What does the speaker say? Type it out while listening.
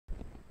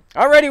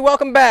Alrighty,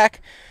 welcome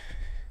back.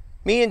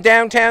 Me and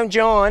Downtown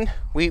John,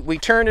 we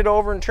turned it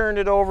over and turned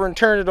it over and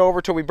turned it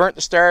over till we burnt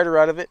the starter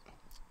out of it.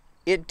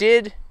 It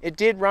did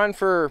run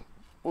for,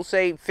 we'll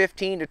say,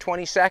 15 to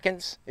 20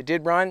 seconds. It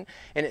did run,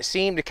 and it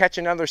seemed to catch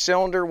another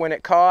cylinder when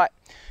it caught.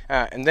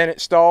 And then it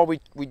stalled.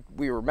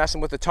 We were messing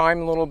with the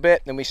time a little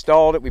bit, then we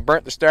stalled it. We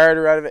burnt the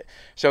starter out of it.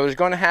 So there's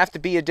going to have to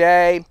be a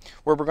day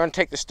where we're going to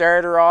take the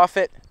starter off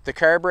it, the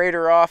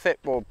carburetor off it.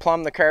 We'll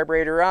plumb the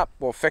carburetor up.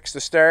 We'll fix the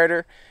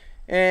starter,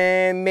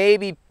 and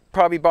maybe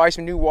probably buy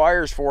some new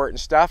wires for it and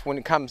stuff. When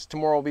it comes,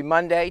 tomorrow will be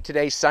Monday.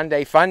 Today's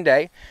Sunday fun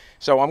day.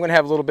 So I'm going to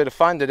have a little bit of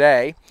fun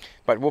today.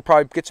 But we'll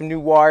probably get some new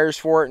wires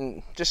for it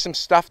and just some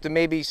stuff to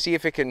maybe see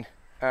if it can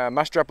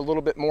muster up a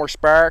little bit more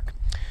spark.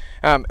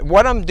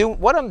 What I'm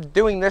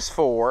doing this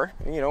for,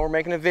 you know, we're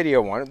making a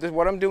video on it.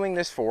 What I'm doing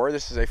this for,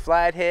 this is a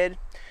flathead.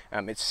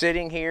 It's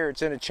sitting here,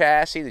 it's in a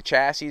chassis. The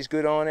chassis is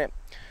good on it.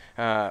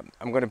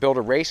 I'm going to build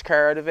a race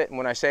car out of it. And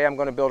when I say I'm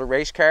going to build a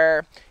race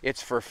car,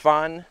 it's for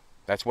fun.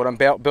 That's what I'm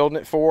building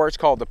it for. It's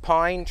called the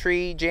Pine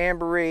Tree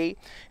Jamboree,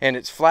 and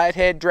it's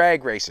flathead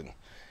drag racing.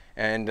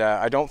 And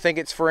I don't think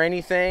it's for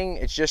anything.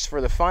 It's just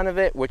for the fun of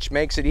it, which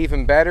makes it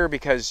even better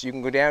because you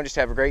can go down, just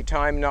have a great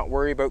time, not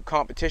worry about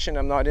competition.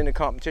 I'm not into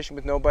competition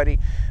with nobody.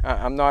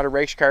 I'm not a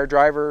race car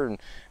driver, and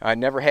I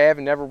never have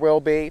and never will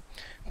be.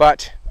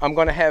 But I'm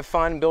going to have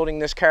fun building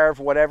this car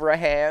for whatever I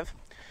have.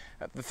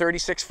 The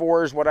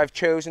 36.4 is what I've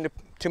chosen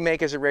to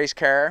make as a race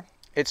car.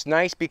 It's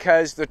nice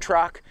because the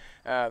truck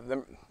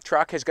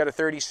has got a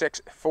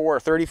 36.4 or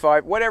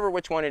 35, whatever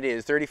which one it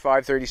is,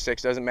 35,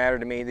 36, doesn't matter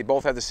to me. They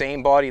both have the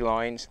same body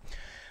lines.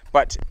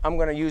 But I'm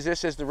going to use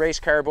this as the race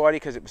car body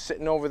because it was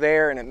sitting over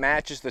there and it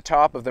matches the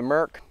top of the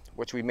Merc,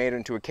 which we made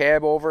into a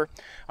cab over.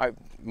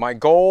 My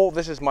goal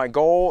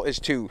is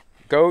to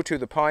go to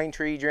the Pine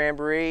Tree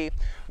Jamboree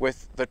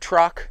with the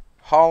truck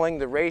hauling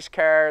the race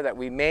car that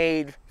we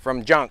made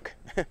from junk.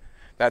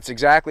 That's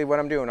exactly what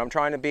I'm doing.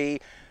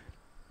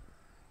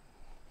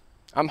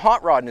 I'm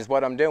hot rodding is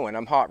what I'm doing.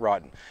 I'm hot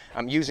rodding.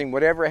 I'm using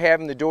whatever I have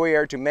in the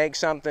dooryard to make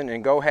something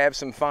and go have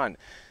some fun.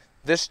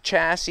 This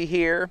chassis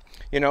here,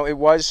 you know, it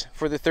was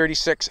for the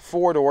 36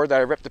 four-door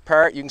that I ripped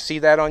apart. You can see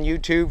that on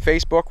YouTube,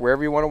 Facebook,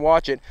 wherever you want to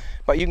watch it.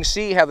 But you can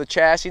see how the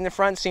chassis in the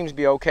front seems to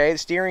be okay. The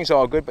steering's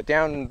all good, but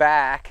down in the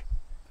back,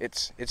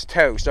 it's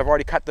toast. I've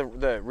already cut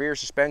the rear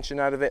suspension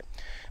out of it.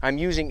 I'm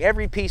using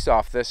every piece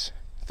off this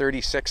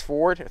 36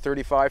 Ford,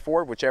 35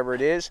 Ford, whichever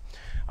it is.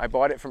 I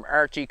bought it from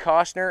Archie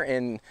Costner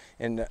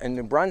in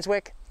New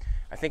Brunswick.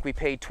 I think we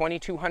paid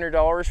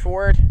 $2,200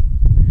 for it.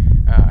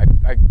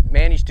 I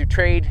managed to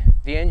trade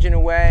the engine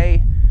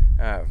away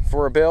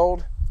for a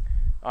build.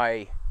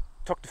 I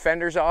took the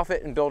fenders off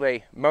it and built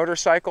a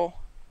motorcycle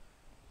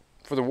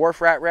for the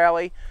Wharf Rat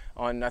Rally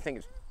on, I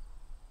don't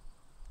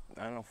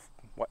know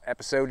what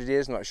episode it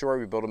is, I'm not sure.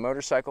 We built a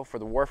motorcycle for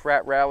the Wharf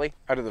Rat Rally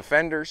out of the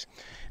fenders.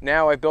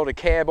 Now I built a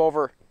cab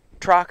over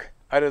truck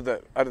out of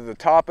the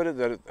top of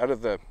it, out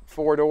of the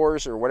four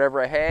doors or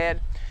whatever I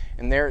had,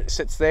 and there it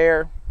sits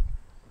there.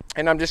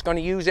 And I'm just going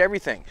to use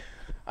everything.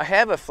 I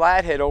have a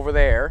flathead over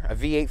there, a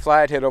V8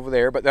 flathead over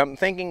there, but I'm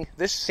thinking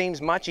this seems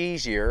much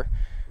easier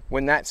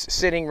when that's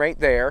sitting right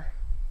there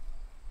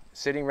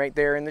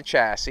in the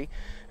chassis.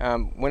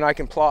 When I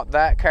can plop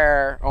that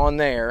car on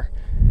there,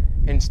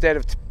 instead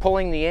of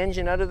pulling the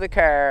engine out of the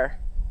car,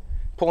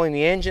 pulling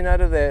the engine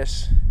out of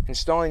this,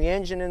 installing the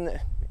engine in the...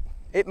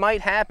 It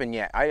might happen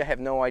yet, I have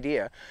no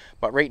idea.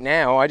 But right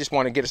now, I just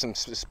want to get some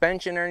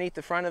suspension underneath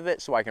the front of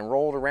it so I can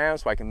roll it around,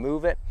 so I can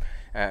move it.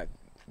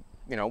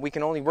 You know, we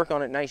can only work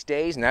on it nice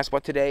days, and that's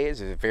what today is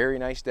a very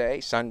nice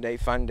day, Sunday,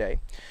 fun day.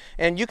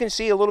 And you can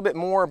see a little bit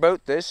more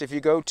about this if you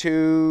go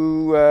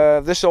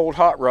to this old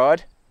hot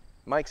rod.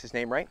 Mike's his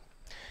name, right?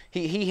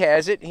 He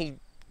has it, he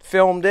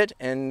filmed it,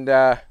 and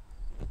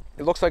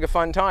it looks like a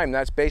fun time.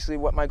 That's basically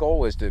what my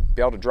goal is, to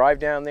be able to drive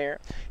down there.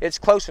 It's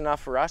close enough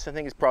for us. I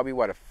think it's probably,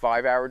 what, a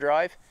 5-hour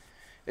drive?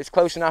 It's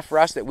close enough for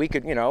us that we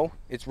could, you know,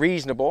 it's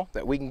reasonable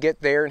that we can get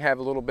there and have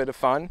a little bit of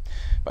fun.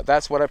 But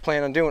that's what I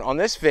plan on doing. On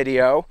this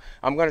video,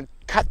 I'm going to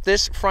cut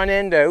this front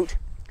end out.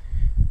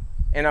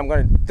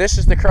 And this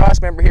is the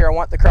cross member here. I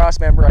want the cross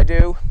member. I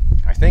do.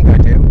 I think I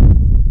do.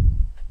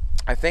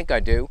 I think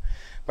I do.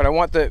 But I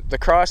want the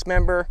cross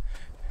member,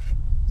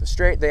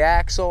 the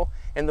axle,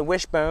 and the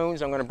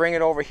wishbones. I'm going to bring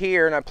it over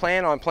here, and I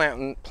plan on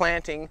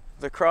planting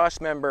the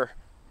cross member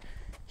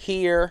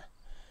here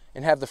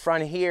and have the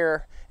front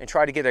here and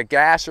try to get a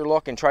gasser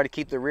look and try to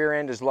keep the rear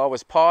end as low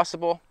as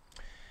possible.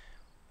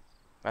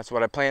 That's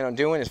what I plan on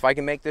doing. If I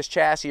can make this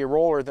chassis a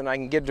roller, then I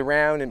can get it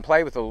around and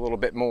play with it a little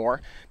bit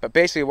more. But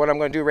basically what I'm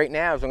going to do right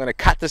now is I'm going to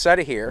cut this out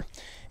of here,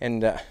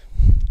 and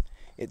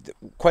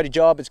quite a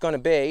job it's going to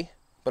be,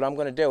 but I'm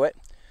going to do it.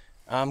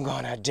 I'm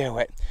going to do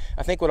it.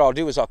 I think what I'll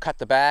do is I'll cut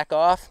the back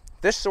off.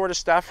 This sort of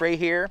stuff right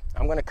here,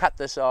 I'm going to cut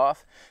this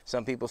off.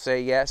 Some people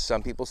say yes,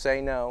 some people say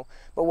no.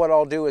 But what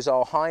I'll do is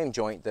I'll heim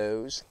joint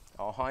those.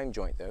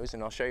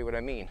 And I'll show you what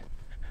I mean.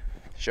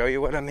 Show you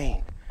what I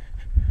mean.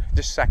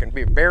 Just a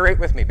second. Bear right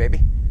with me, baby.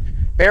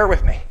 Bear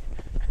with me.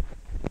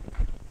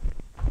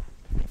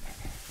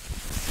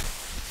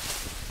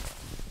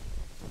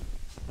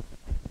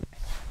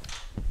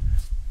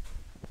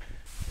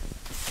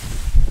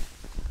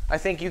 I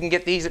think you can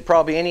get these at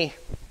probably any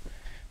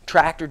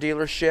tractor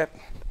dealership,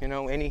 you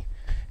know, any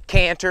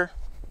Canter,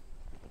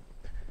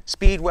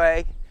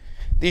 Speedway.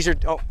 These are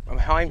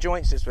heim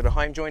joints. This is what a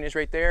heim joint is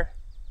right there.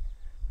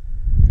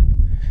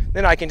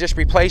 Then I can just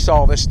replace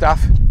all this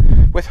stuff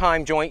with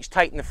heim joints,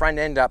 tighten the front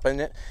end up,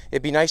 and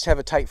it'd be nice to have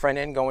a tight front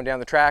end going down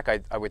the track,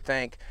 I would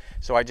think.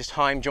 So I just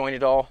heim joint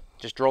it all,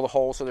 just drill the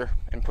holes so there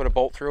and put a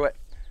bolt through it,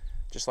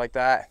 just like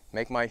that.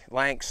 Make my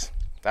lengths.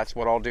 That's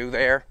what I'll do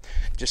there,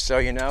 just so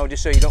you know,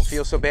 just so you don't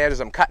feel so bad as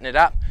I'm cutting it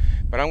up.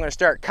 But I'm going to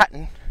start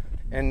cutting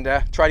and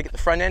try to get the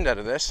front end out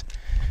of this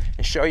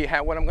and show you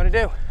what I'm going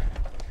to do.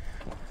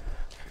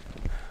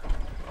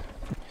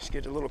 Just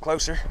get a little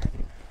closer.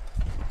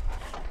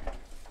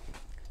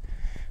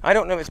 I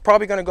don't know, it's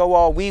probably going to go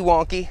all wee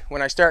wonky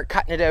when I start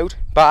cutting it out,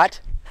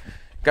 but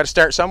got to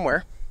start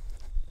somewhere.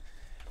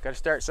 Got to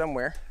start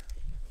somewhere.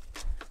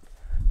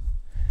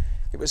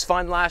 It was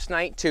fun last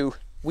night to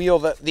wheel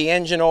the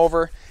engine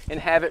over and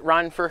have it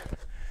run for,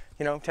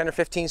 you know, 10 or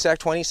 15 seconds,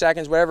 20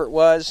 seconds, whatever it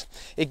was.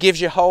 It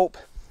gives you hope.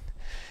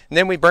 And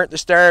then we burnt the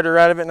starter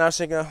out of it, and I was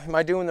thinking, oh, am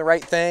I doing the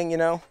right thing, you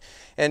know?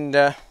 And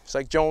it's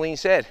like Jolene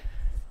said,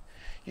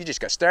 you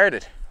just got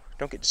started.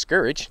 Don't get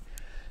discouraged.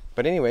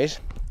 But anyways,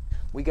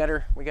 we got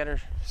her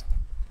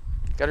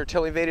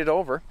televated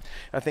over.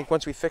 I think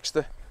once we fix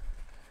the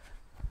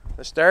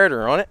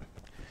starter on it,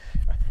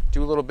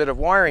 do a little bit of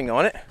wiring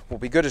on it, we'll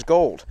be good as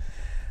gold.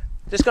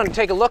 Just going to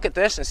take a look at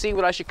this and see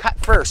what I should cut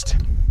first.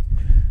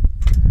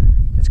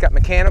 It's got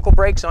mechanical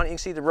brakes on it. You can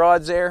see the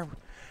rods there.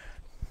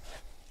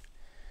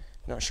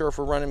 Not sure if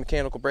we're running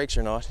mechanical brakes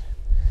or not.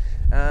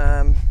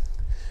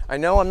 I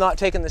know I'm not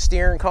taking the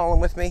steering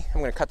column with me. I'm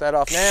going to cut that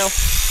off now.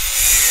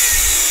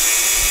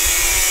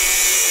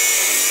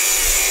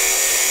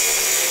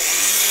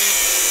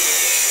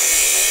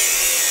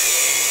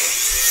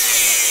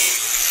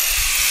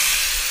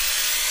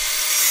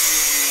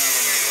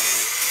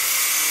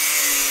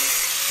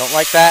 Don't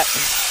like that.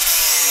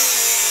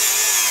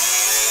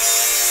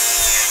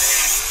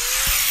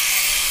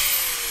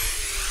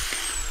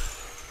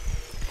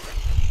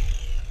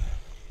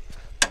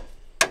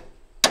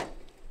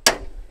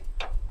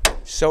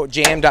 So it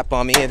jammed up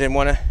on me. I didn't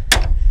want to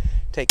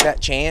take that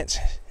chance.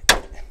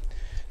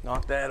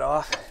 Knock that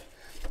off.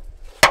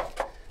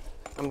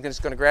 I'm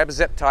just going to grab a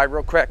zip tie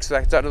real quick so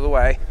that's out of the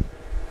way.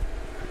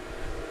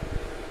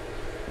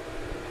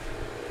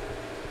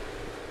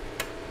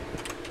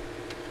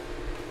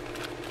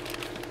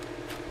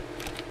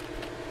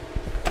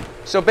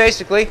 So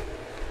basically,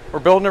 we're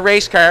building a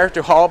race car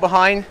to haul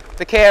behind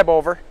the cab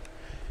over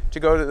to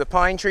go to the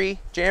Pine Tree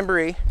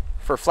Jamboree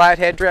for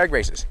flathead drag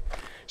races.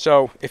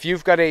 So if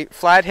you've got a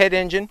flathead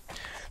engine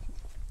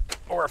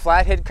or a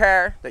flathead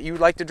car that you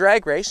would like to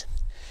drag race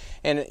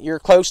and you're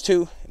close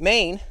to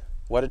Maine,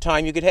 what a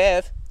time you could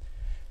have.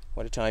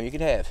 What a time you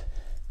could have.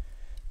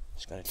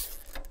 Just gonna,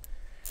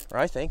 or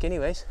I think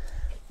anyways.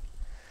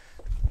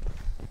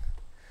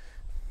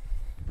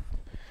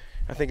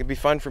 I think it'd be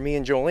fun for me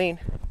and Jolene.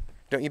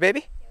 Don't you,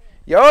 baby?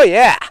 Oh,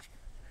 yeah.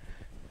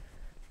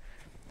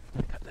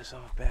 Cut this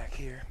off back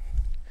here.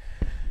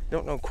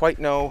 Don't quite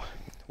know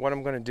what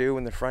I'm going to do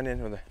when the front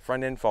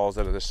end falls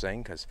out of this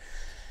thing, because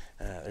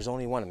there's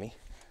only one of me,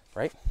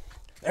 right?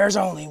 There's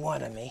only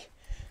one of me.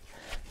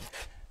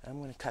 I'm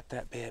going to cut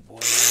that bad boy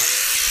out.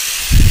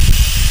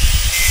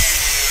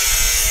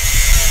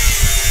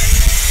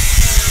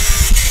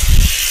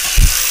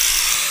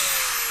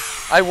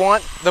 I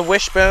want the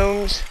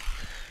wishbones.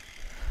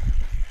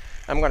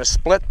 I'm going to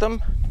split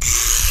them.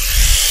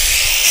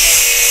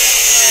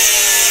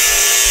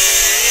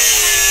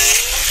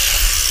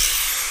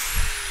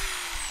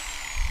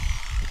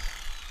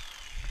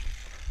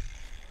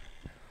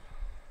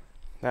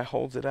 That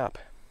holds it up.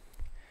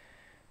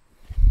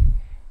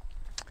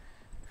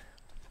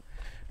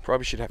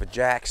 Probably should have a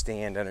jack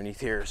stand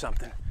underneath here or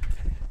something.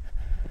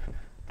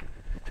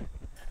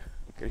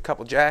 Get a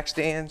couple jack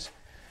stands.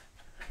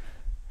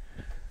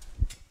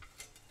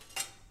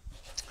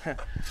 And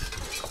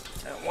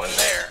one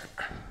there.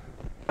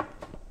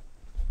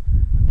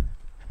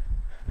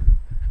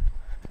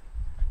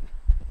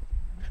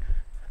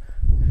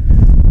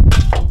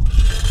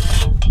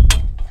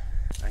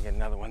 I get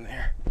another one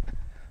there.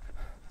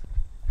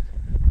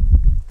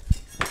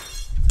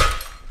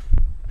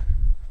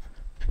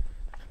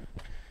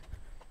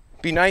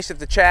 Be nice if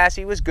the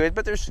chassis was good,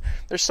 but there's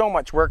so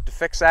much work to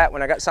fix that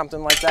when I got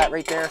something like that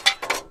right there.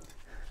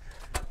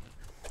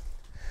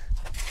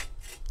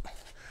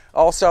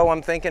 Also,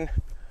 I'm thinking,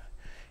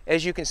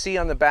 as you can see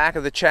on the back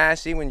of the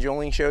chassis when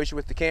Jolene shows you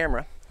with the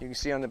camera, you can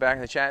see on the back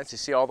of the chassis, you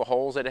see all the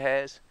holes that it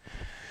has.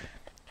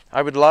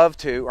 I would love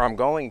to, or I'm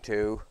going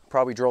to,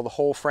 probably drill the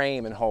whole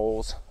frame in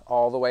holes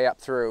all the way up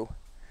through.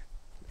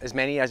 As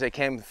many as I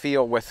can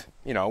feel with,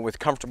 you know,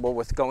 comfortable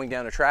with going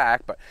down a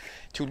track, but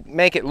to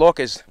make it look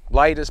as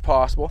light as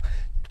possible,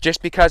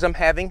 just because I'm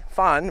having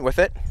fun with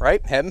it,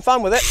 right? Having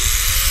fun with it.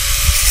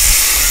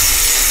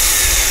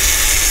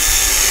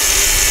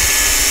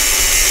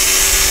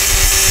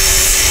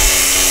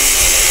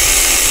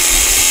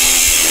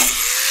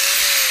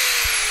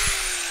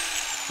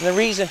 And the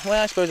reason,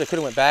 well, I suppose I could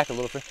have went back a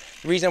little bit.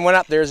 The reason I went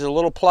up there is a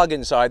little plug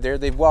inside there.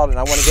 They've welded, and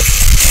I want to get to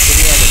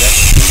the end of it.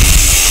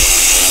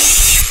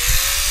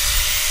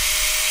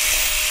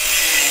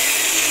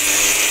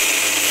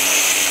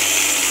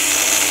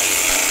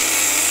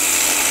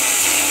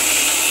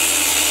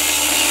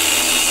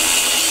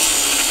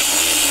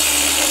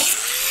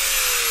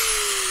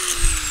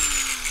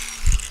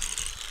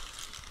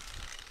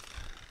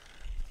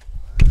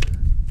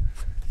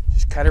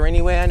 Just cut her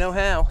any way I know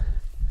how.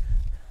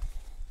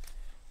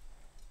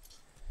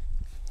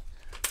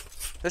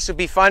 This would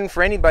be fun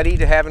for anybody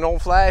to have an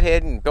old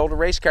flathead and build a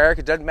race car.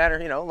 It doesn't matter,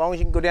 you know, as long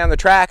as you can go down the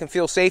track and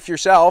feel safe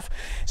yourself.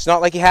 It's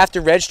not like you have to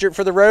register it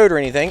for the road or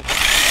anything.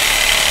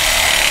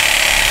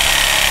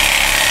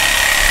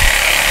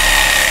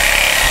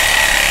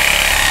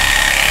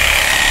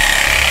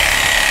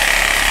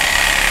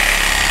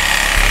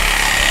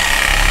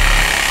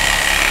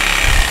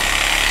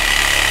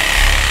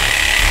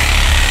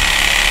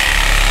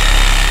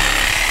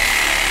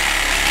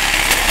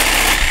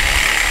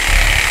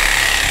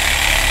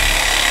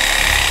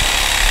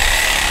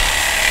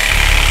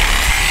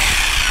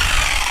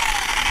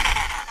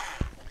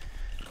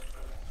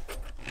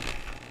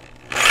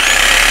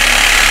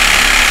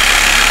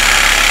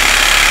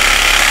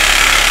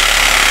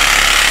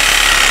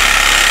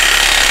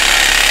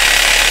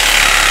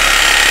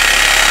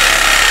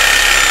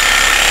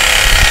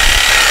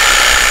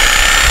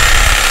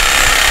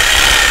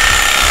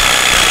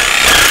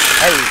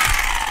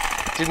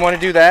 Didn't want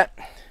to do that.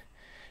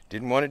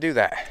 Didn't want to do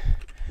that.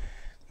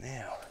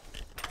 Now,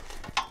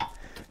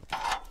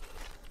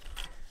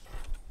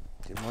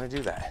 didn't want to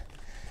do that.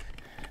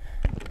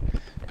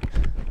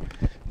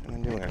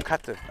 I'm going to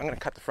cut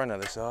the front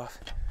of this off.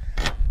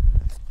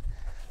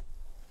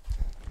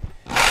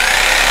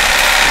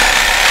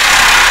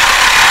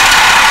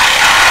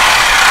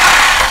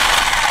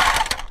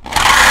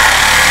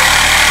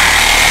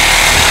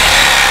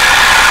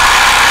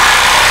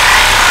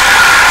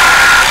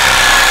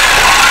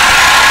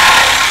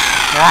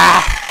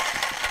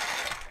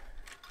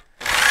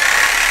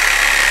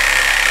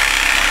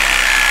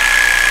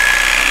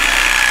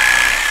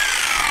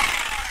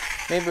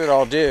 Maybe what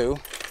I'll do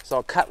is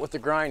I'll cut with the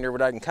grinder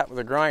what I can cut with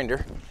a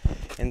grinder,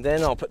 and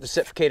then I'll put the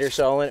reciprocator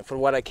saw in it for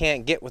what I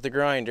can't get with the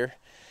grinder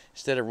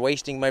instead of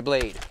wasting my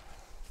blade.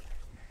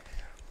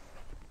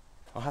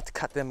 I'll have to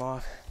cut them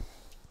off.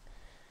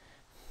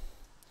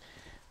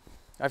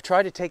 I've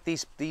tried to take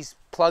these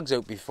plugs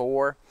out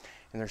before,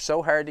 and they're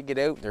so hard to get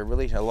out. They're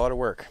really a lot of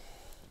work.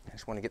 I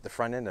just want to get the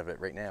front end of it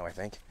right now, I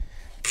think.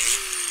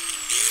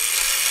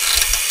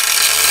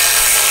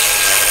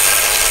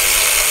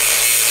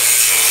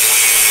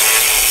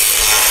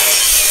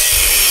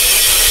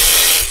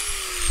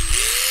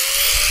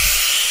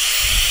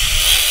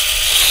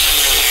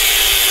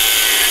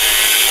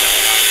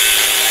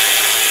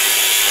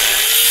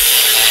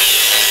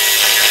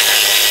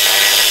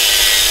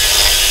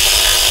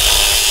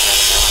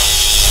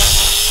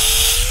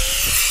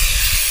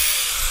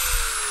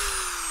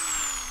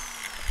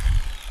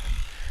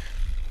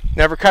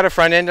 Never cut a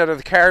front end out of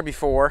the car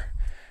before,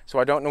 so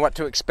I don't know what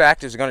to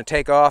expect. Is it going to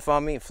take off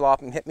on me and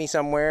flop and hit me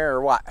somewhere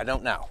or what? I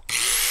don't know.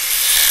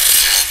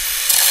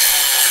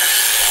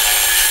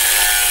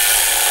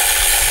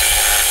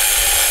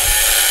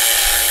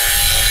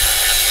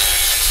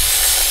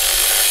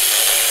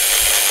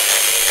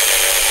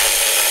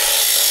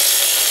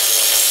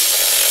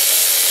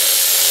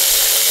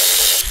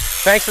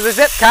 Thanks for the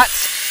zip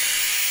cuts.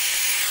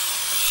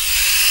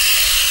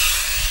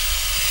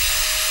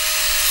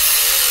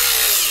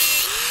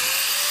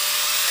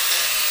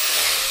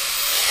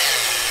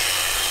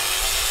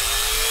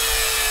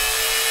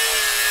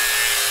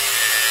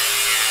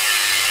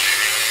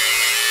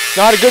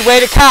 Not a good way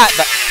to cut,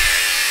 but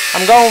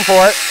I'm going for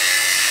it.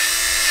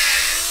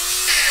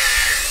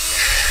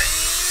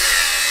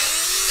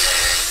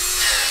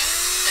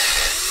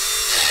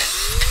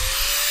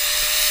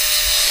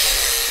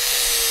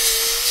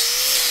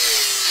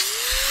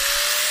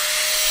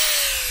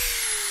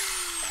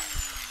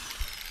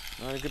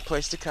 Not a good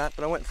place to cut,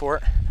 but I went for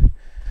it.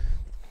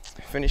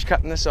 Finished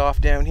cutting this off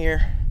down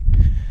here.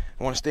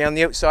 I want to stay on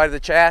the outside of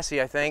the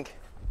chassis, I think.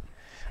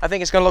 I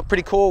think it's going to look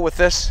pretty cool with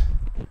this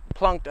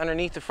plunked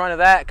underneath the front of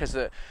that, because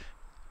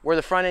where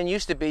the front end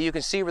used to be, you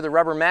can see where the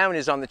rubber mount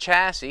is on the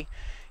chassis.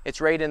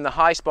 It's right in the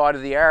high spot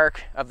of the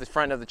arc of the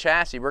front of the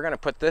chassis. We're going to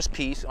put this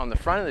piece on the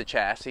front of the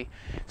chassis.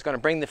 It's going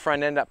to bring the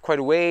front end up quite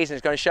a ways, and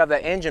it's going to shove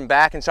that engine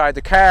back inside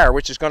the car,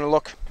 which is going to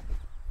look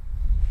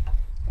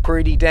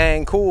pretty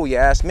dang cool, you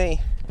ask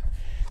me.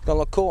 It's going to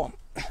look cool.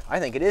 I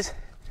think it is.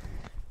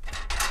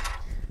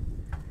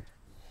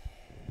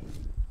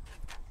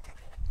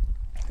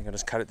 I think I'll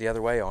just cut it the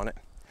other way on it.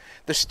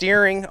 The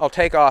steering I'll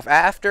take off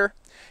after,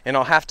 and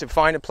I'll have to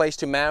find a place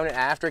to mount it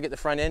after I get the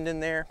front end in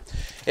there.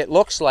 It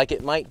looks like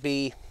it might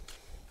be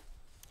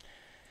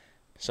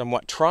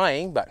somewhat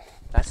trying, but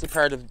that's the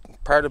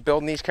part of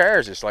building these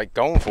cars. It's like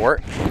going for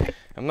it.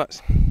 I'm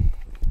not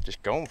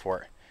just going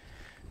for it.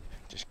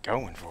 Just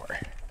going for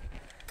it.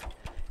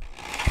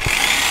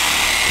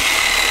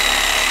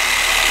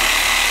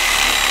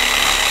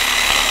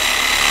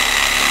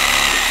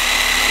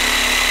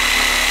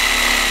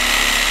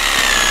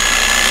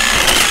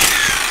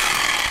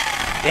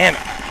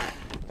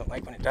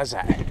 does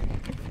that.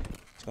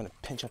 It's going to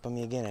pinch up on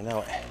me again, I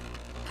know it.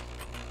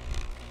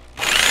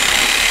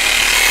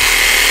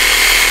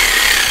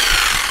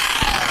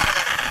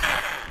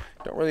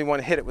 Don't really want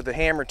to hit it with the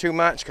hammer too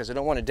much because I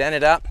don't want to dent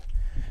it up.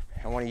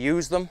 I want to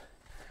use them.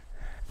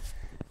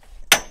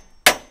 I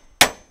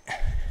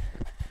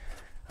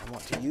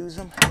want to use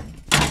them.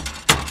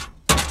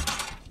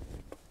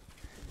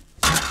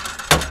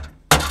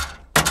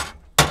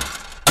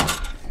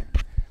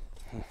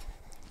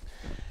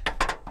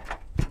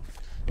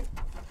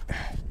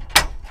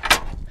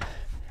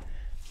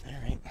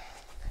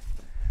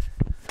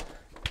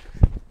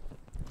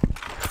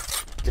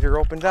 Get her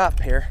opened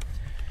up here.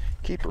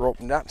 Keep her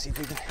opened up. See if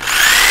we can.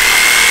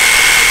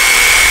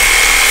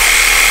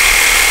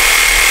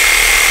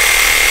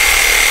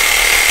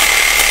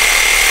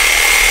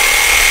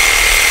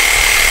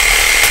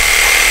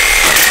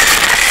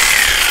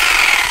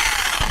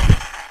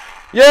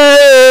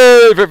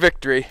 Yay for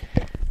victory.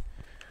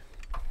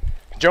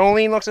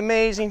 Jolene looks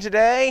amazing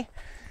today.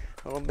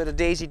 A little bit of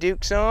Daisy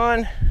Dukes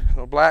on. A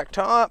little black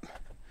top.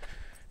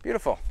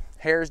 Beautiful.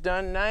 Hair's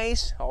done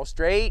nice. All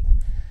straight.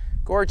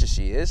 Gorgeous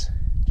she is.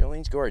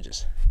 Jolene's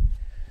gorgeous.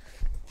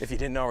 If you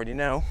didn't already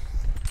know.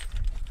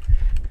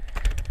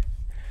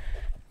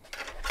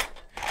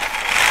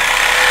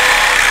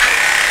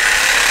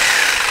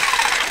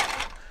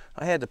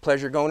 I had the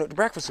pleasure of going out to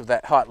breakfast with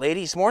that hot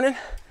lady this morning.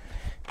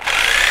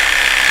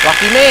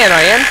 Lucky man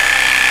I am.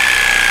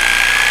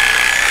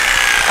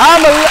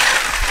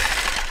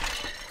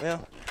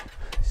 Well,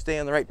 stay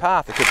on the right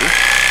path it could be.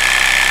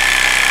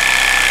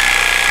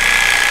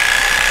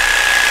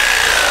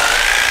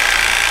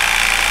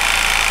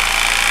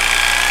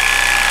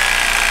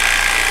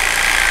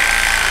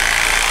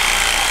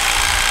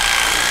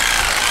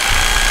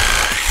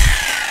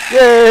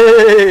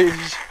 Yay!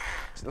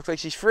 It looks like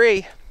she's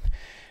free.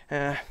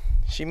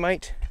 She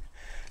might,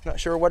 not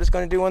sure what it's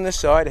going to do on this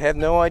side. I have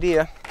no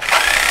idea.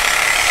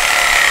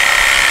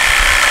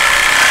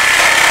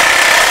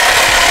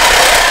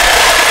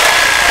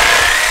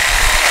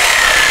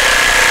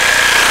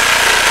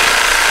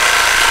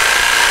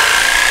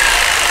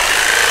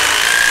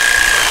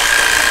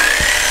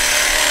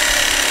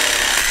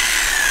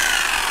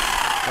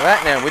 Now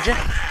that now, would you?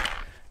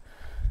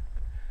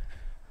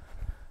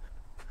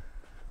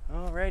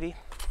 Alrighty.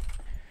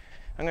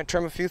 I'm going to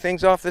trim a few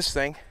things off this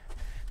thing.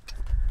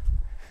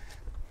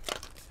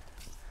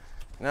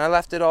 And I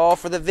left it all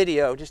for the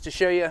video just to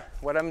show you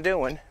what I'm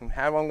doing and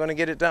how I'm going to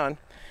get it done.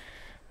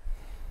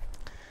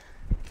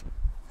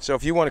 So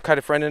if you want to cut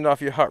a front end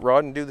off your hot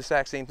rod and do the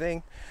exact same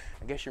thing,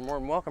 I guess you're more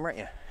than welcome, aren't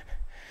you?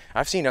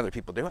 I've seen other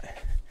people do it.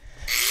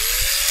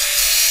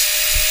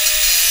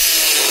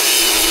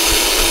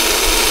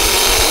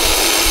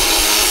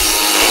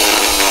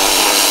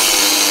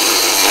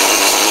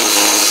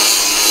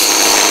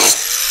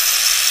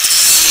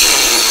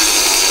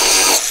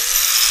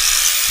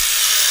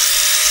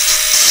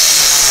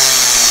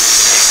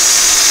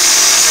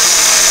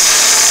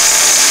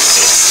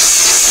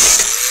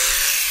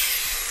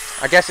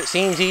 I guess it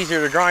seems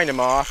easier to grind them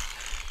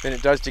off than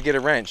it does to get a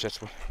wrench. That's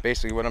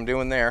basically what I'm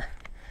doing there.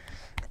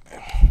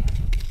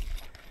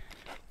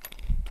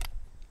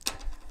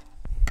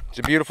 It's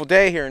a beautiful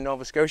day here in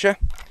Nova Scotia.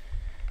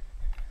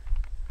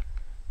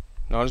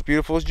 Not as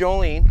beautiful as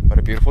Jolene, but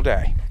a beautiful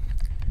day.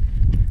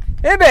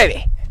 Hey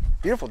baby!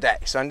 Beautiful day.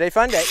 Sunday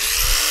fun day.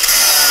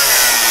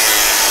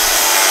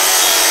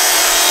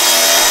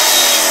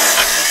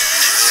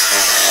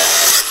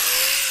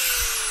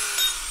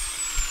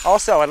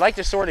 Also, I'd like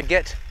to sort of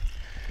get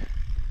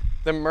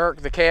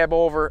the cab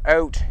over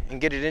out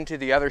and get it into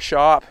the other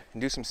shop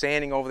and do some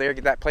sanding over there,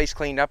 get that place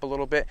cleaned up a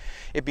little bit.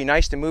 It'd be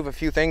nice to move a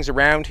few things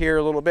around here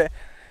a little bit.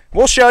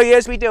 We'll show you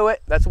as we do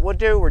it. That's what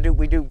we'll do.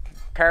 We do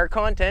car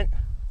content.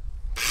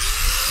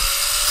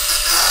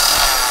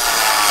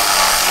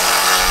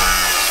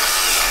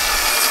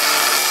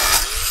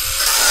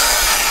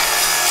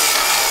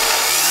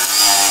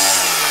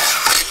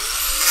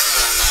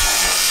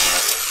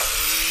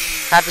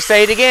 Have to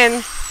say it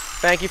again.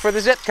 Thank you for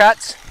the zip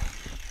cuts.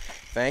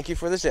 Thank you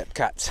for the zip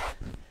cuts.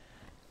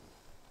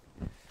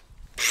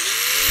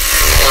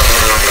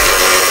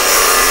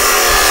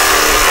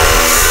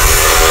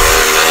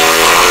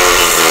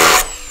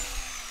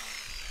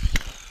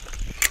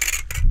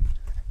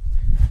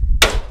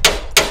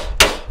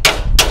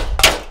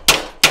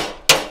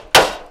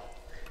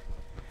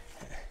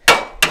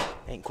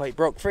 Ain't quite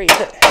broke free, is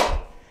it?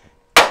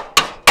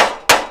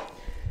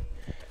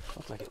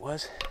 Looked like it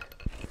was.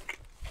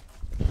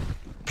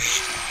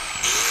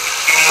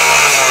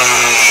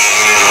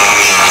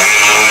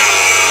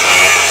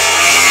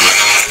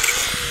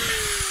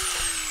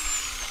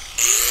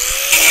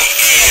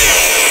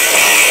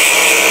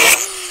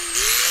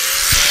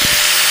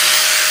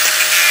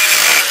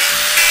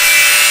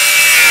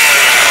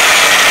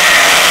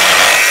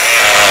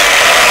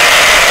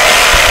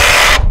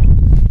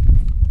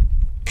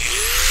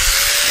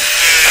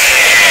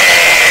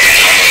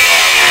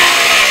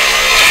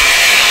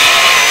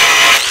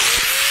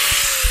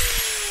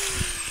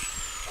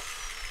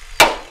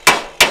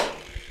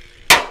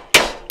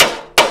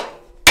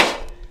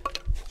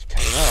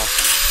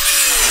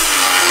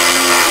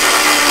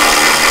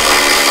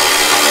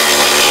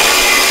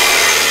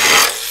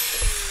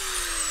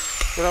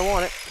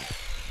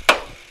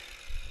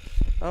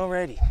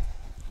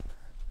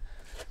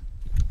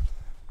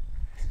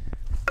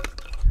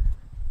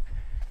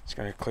 Just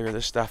gonna clear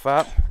this stuff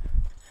up.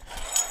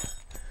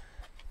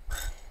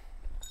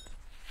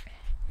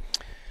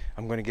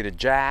 I'm gonna get a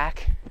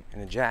jack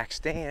and a jack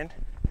stand.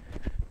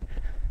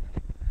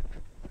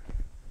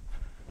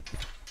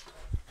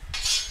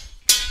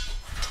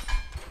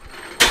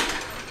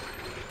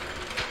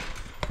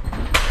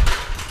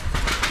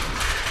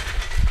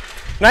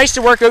 Nice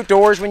to work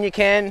outdoors when you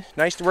can.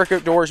 Nice to work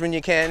outdoors when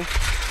you can.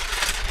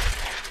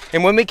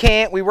 And when we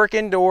can't, we work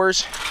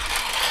indoors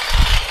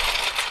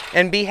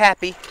and be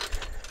happy.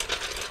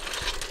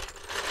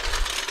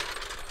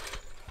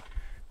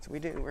 So we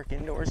do work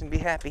indoors and be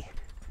happy.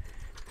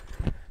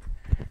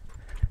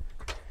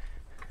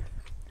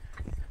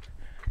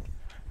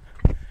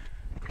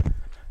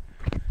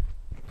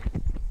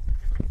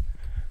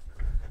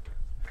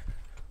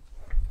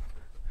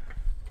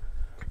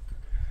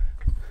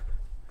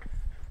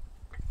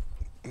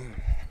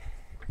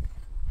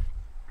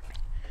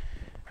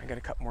 I got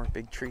a couple more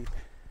big trees.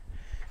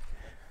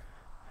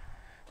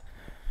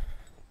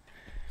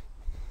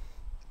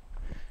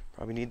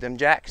 Probably need them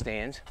jack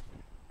stands.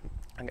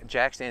 I got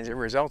jack stands as a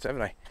result,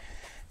 haven't I?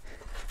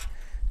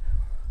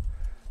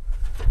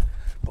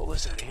 Pull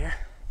this out of here.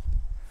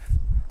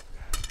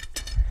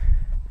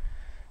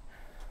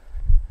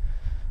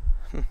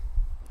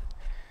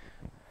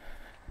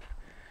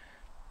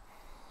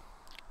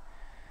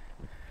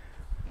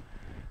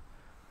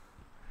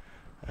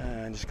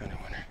 I'm just gonna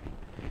wonder.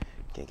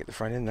 Can't get the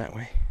front end that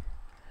way.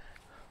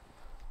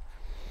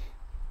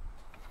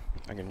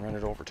 I can run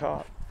it over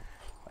top.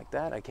 Like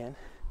that I can.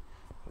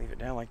 Leave it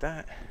down like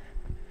that.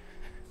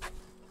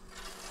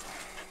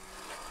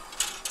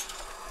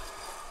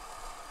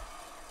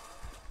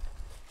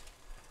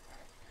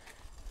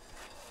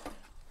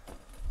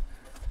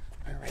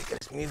 Alright,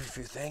 let's move a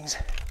few things.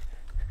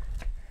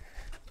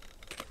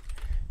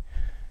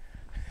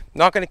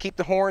 Not going to keep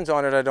the horns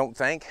on it, I don't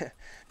think.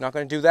 Not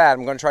going to do that.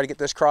 I'm going to try to get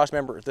this cross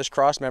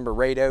member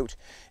right out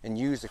and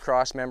use the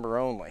cross member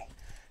only.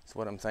 That's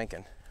what I'm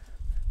thinking.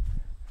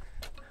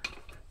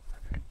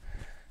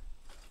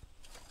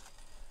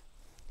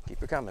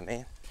 Keep it coming,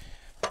 man.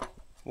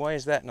 Why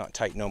is that not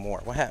tight no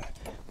more? What happened?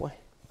 What?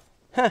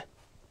 Huh?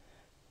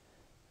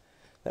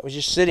 That was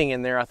just sitting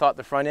in there. I thought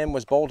the front end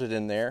was bolted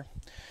in there.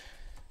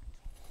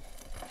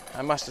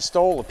 I must have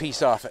stole a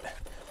piece off it.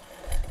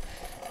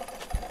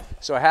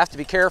 So I have to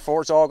be careful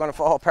or it's all going to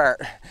fall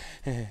apart.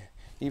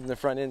 Even the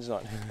front end's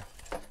not.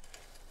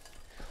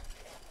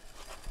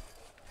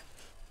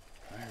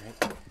 All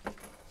right.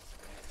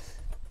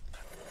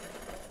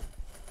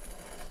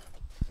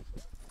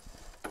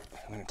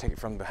 I'm going to take it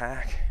from the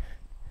back.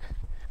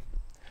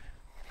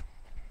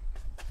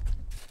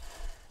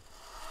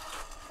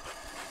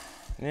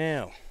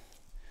 Now,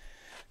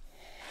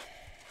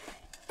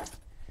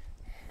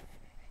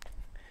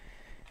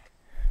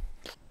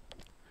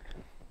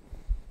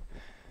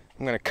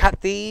 I'm going to cut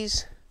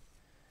these,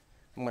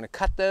 I'm going to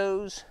cut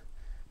those,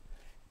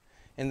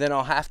 and then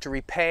I'll have to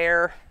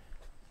repair.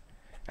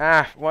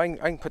 Well, I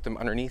can put them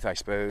underneath, I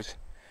suppose,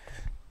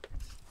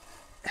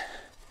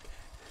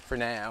 for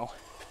now,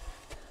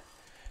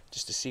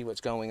 just to see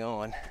what's going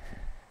on.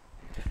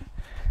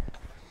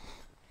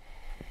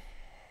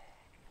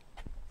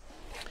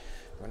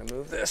 I'm going to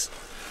move this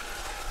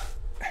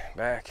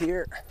back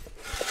here.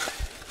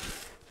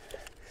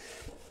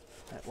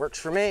 That works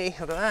for me.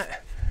 Look at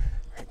that.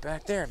 Right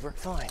back there, it worked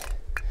fine.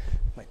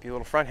 Might be a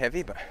little front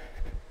heavy, but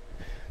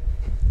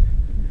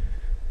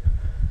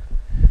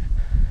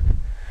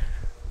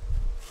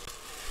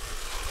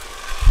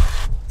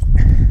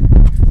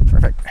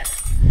perfect.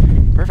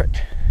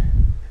 Perfect.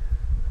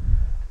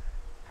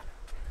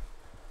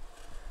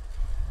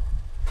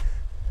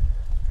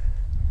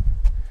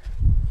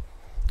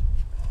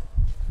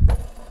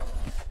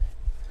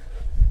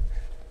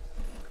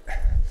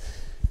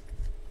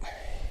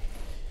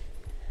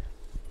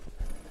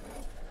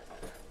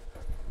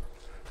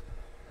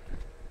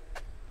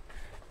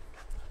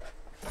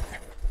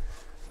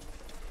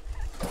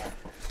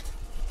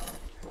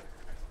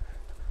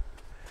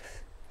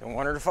 Don't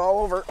want her to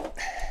fall over.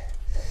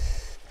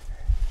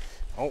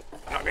 Oh,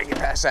 I'm not gonna get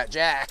past that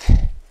jack,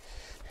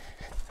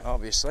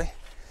 obviously.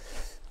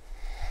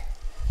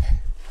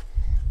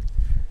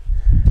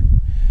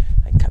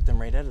 I can cut them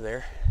right out of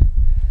there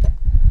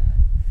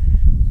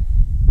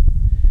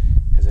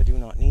because I do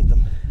not need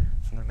them.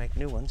 I'm gonna make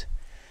new ones.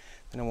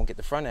 Then I won't get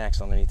the front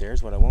axle underneath there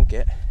is what I won't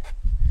get.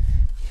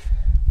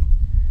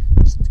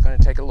 Just gonna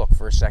take a look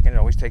for a second. It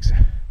always takes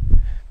a...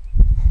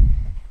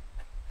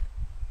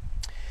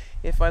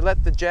 If I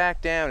let the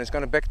jack down, it's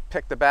going to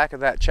pick the back of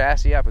that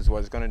chassis up is what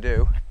it's going to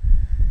do.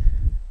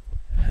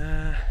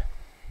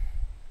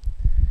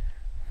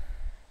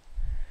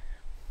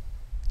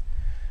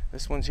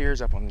 This one's here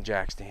is up on the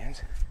jack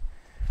stands.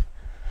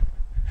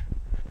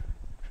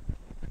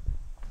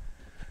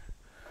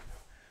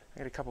 I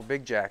got a couple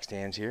big jack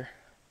stands here.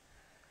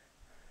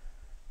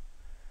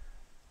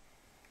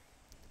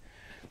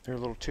 They're a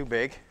little too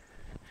big.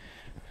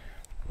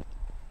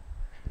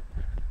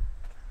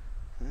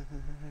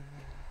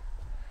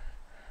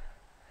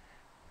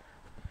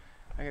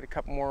 I got a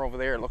couple more over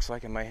there, it looks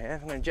like, in my head.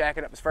 I'm going to jack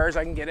it up as far as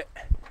I can get it.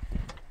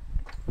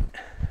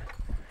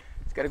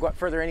 It's got to go up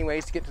further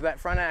anyways to get to that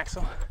front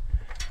axle.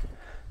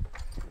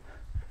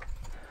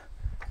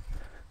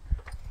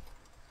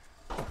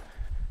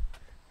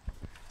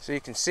 So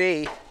you can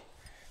see,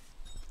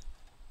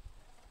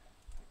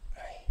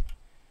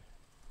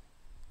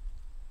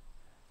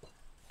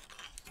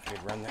 I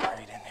could run that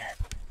right in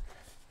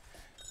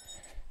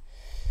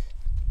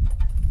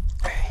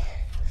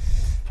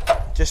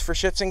there. Just for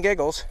shits and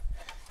giggles.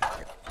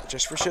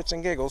 Just for shits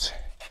and giggles.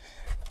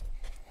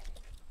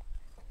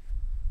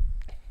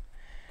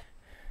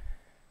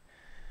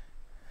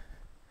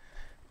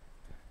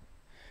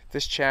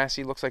 This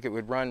chassis looks like it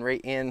would run right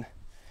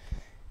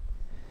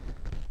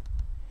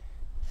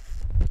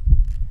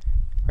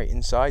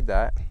inside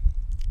that.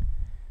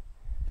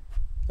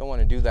 Don't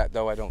want to do that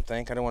though, I don't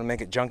think. I don't want to make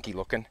it junky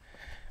looking.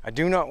 I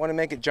do not want to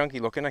make it junky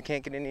looking. I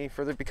can't get any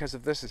further because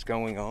of this is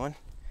going on.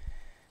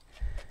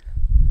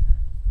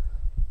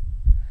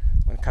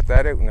 I'm going to cut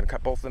that out. I'm going to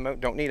cut both of them out.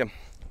 Don't need them.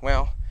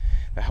 Well,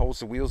 that holds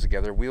the wheels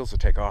together. Wheels will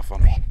take off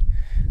on me.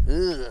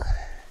 Ugh.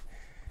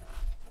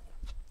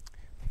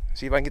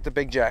 See if I can get the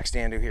big jack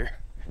stand out here.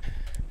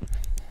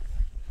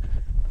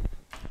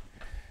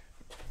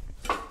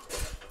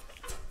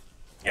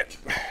 Yep,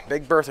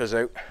 Big Bertha's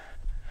out.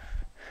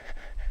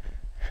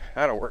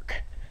 That'll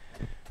work.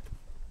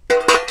 All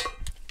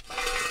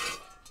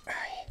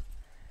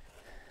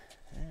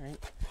right.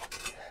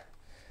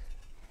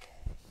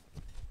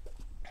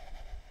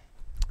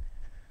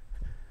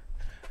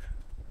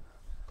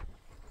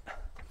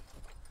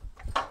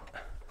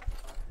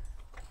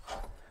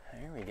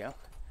 There we go.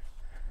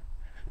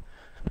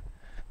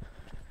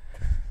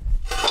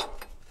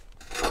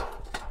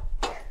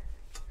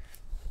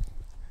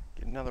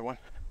 Get another one.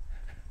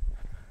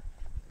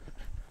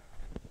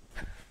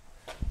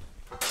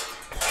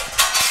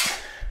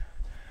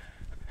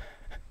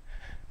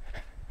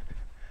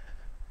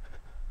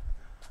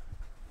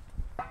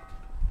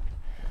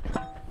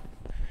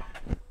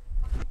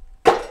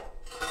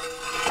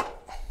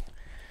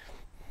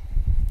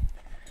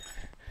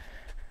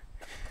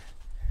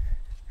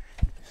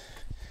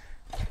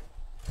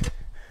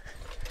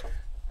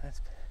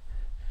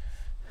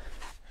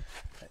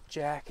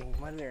 Jacking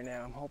one there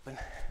now, I'm hoping.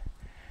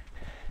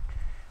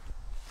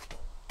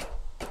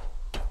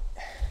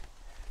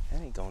 That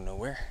ain't going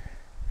nowhere.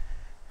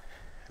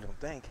 I don't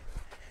think.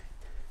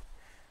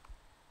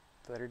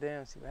 Let her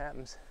down, see what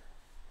happens.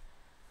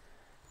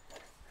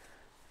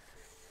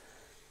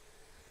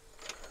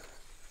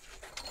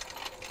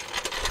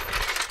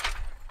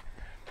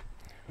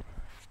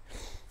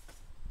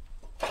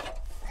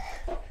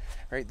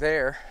 Right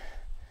there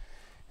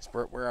is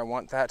where I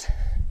want that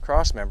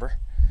cross member.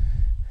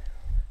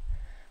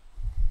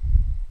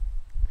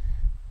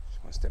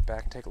 Step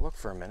back and take a look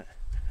for a minute.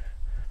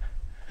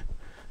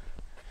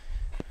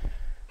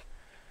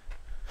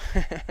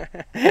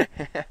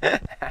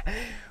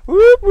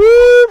 Whoop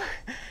whoop!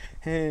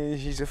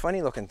 She's a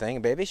funny looking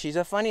thing, baby. She's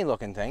a funny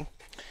looking thing.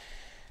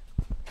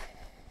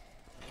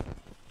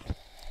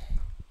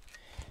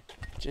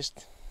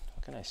 Just,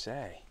 what can I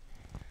say?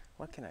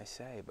 What can I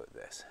say about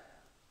this?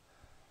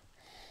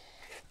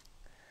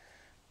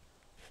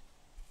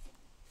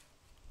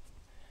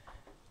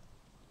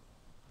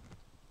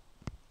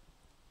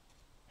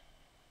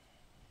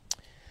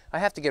 I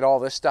have to get all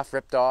this stuff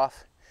ripped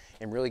off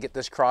and really get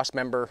this cross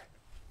member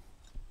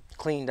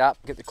cleaned up,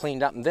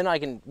 and then I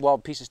can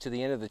weld pieces to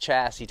the end of the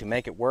chassis to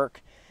make it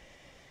work.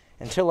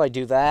 Until I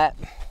do that,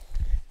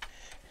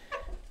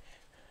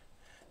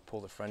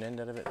 pull the front end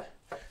out of it.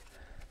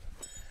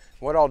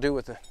 What I'll do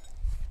with the,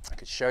 I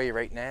could show you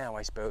right now,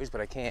 I suppose,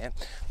 but I can't.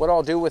 What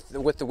I'll do with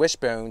the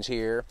wishbones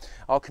here,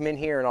 I'll come in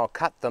here and I'll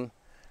cut them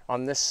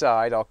on this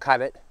side. I'll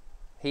cut it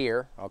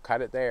here, I'll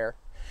cut it there.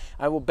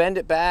 I will bend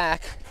it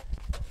back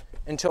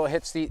until it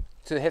hits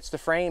the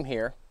frame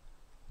here.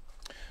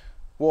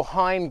 We'll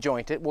heim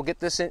joint it. We'll get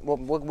this in.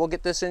 We'll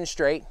get this in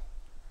straight.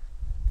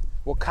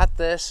 We'll cut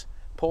this,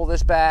 pull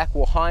this back.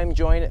 We'll heim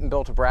joint it and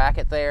build a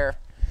bracket there.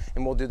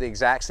 And we'll do the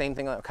exact same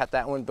thing. I'll cut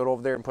that one, build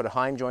over there, and put a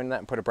heim joint in that,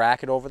 and put a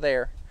bracket over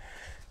there.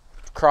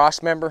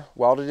 Cross member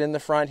welded in the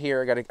front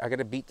here. I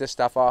gotta beat this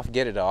stuff off,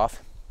 get it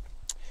off.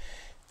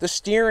 The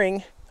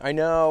steering, I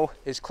know,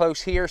 is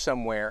close here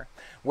somewhere.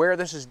 Where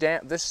this is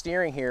down, this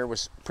steering here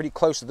was pretty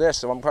close to this,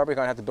 so I'm probably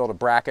going to have to build a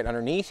bracket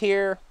underneath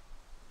here,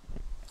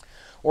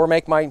 or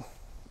make my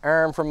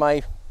arm from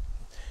my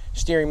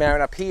steering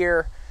mount up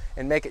here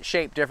and make it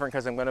shaped different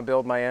because I'm going to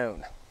build my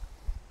own.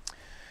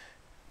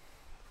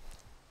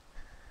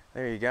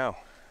 There you go.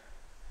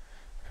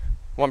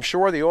 Well, I'm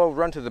sure the oil will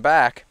run to the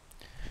back.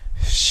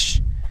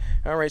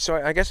 All right, so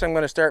I guess I'm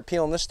going to start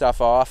peeling this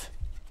stuff off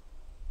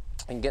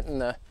and getting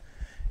the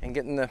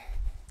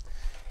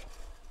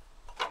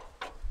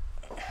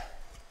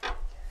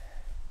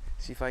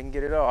see if I can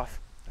get it off.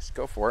 Let's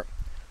go for it.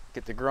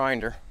 Get the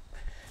grinder.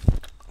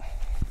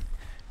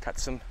 Cut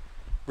some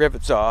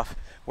rivets off.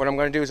 What I'm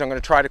going to do is I'm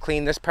going to try to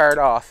clean this part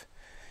off,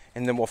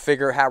 and then we'll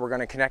figure out how we're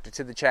going to connect it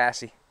to the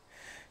chassis.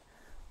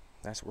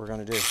 That's what we're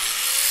going to do.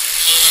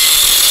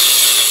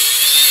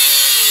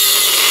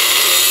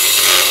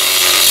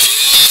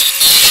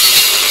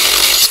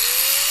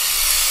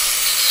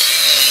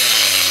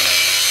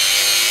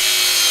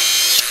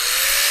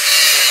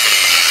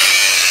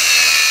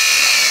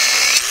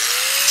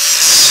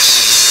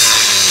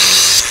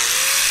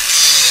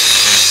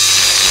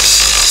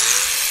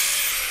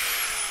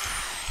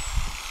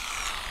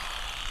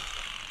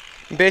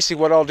 And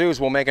basically what I'll do is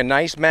we'll make a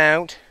nice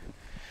mount,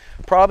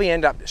 probably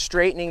end up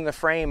straightening the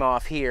frame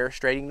off here,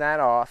 straightening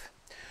that off,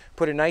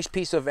 put a nice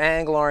piece of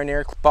angle iron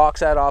there, box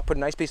that off, put a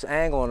nice piece of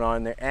angle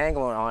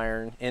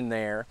iron in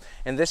there,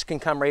 and this can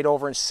come right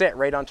over and sit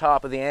right on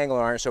top of the angle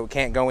iron so it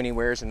can't go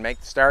anywhere, and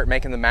start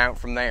making the mount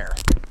from there.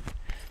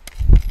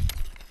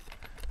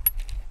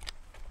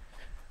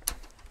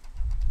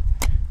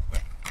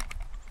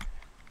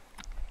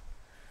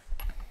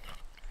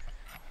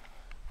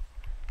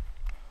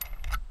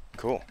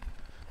 Cool.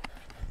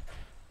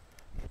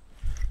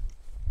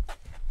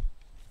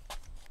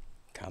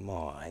 Come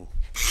on.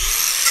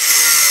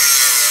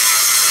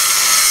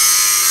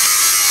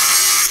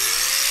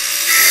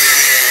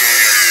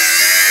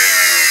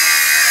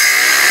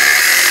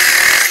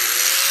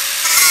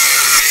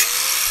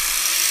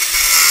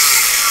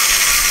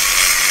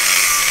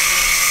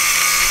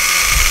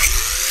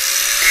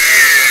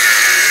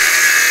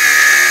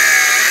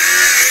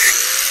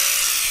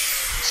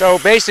 So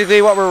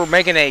basically what we're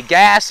making a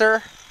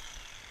gasser,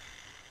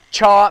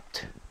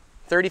 chopped,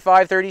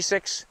 35,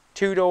 36,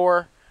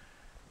 two-door.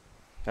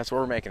 That's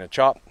what we're making, a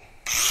chopped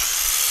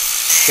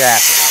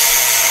gasser.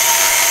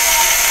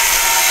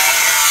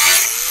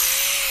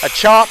 A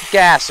chopped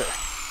gasser.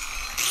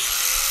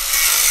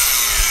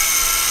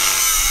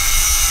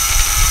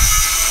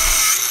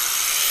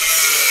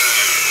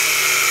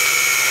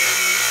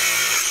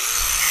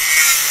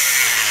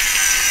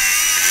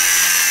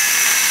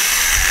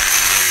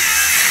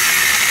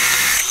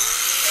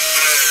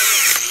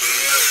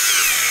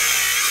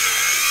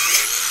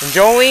 And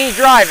Jolene's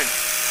driving.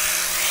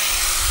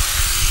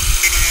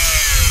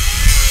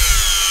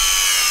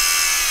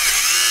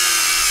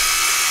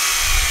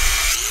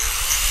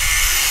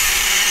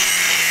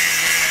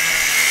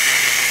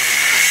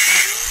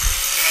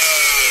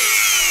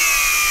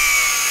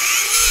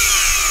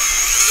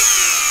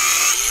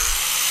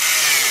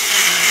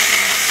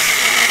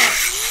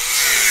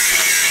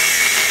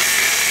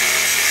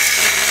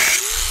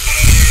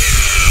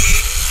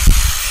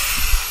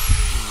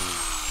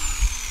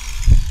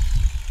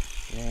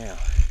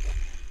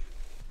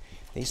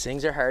 These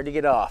things are hard to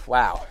get off.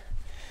 Wow.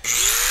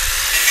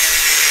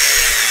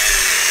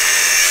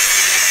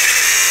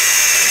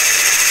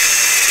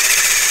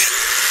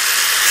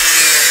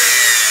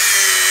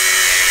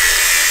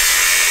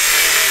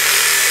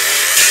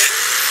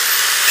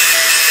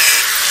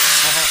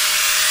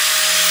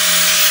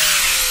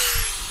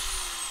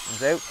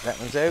 One's out. That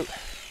one's out.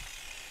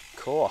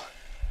 Cool.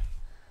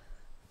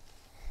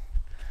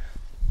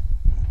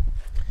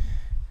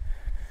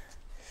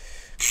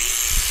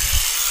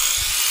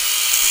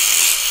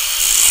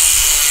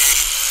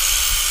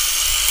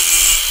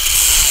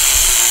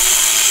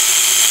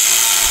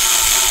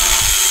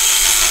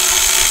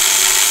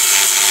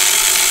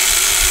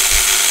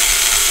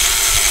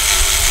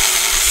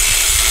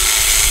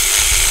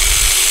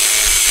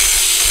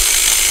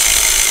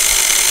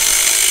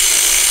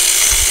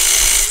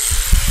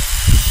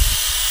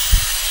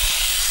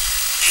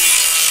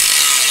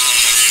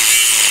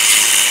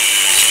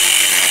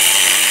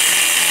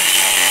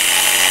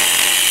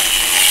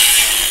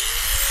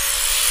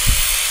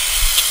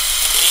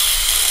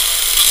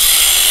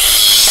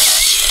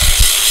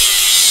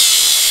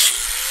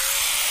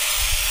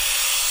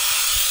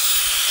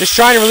 Just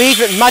trying to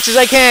relieve it as much as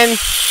I can.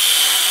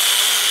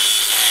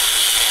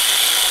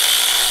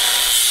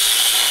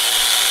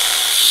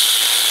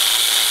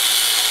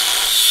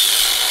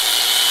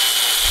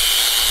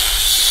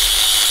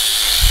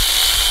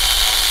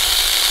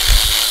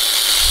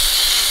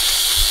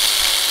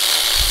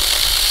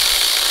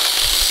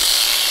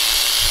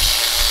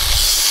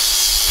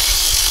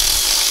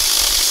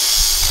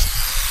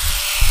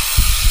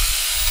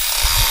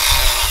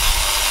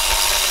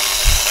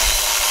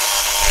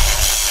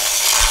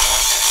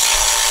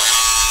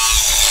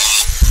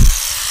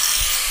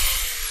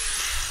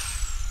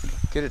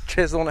 Get a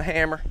chisel and a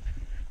hammer.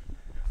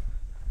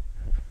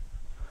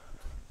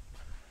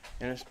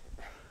 And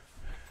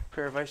a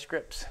pair of ice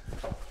grips.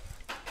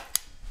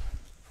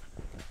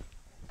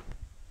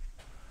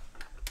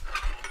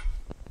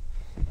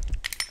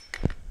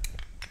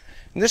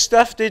 And this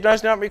stuff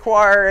does not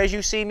require, as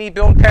you see me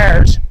build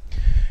cars,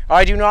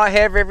 I do not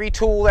have every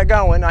tool that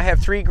going. I have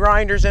 3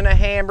 grinders and a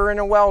hammer and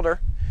a welder.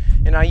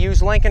 And I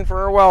use Lincoln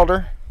for a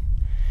welder.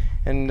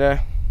 And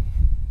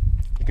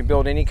you can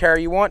build any car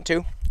you want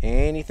to.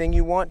 Anything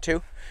you want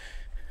to.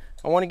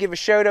 I want to give a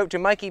shout out to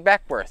Mikey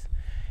Beckworth.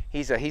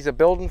 He's a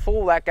building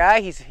fool, that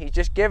guy. He's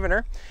just giving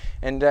her,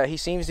 and he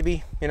seems to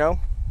be, you know,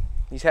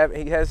 he's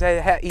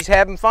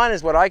having fun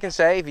is what I can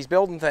say if he's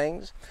building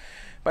things.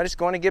 But I just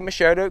going to give him a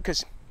shout out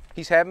because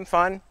he's having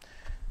fun.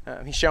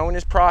 He's showing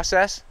his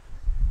process.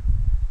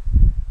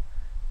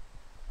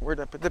 Where'd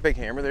I put the big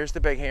hammer? There's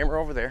the big hammer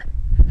over there.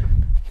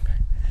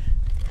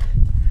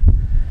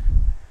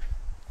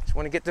 Just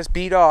want to get this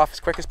bead off as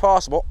quick as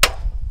possible.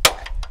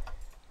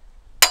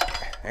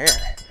 There,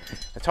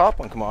 the top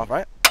one come off,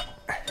 right?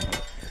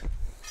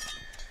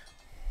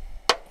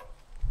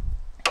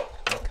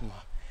 Come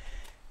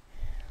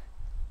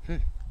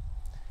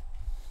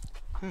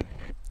on.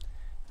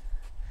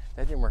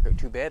 That didn't work out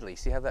too badly.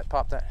 See how that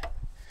popped that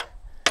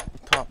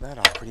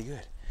off pretty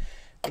good.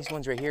 These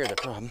ones right here are the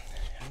problem.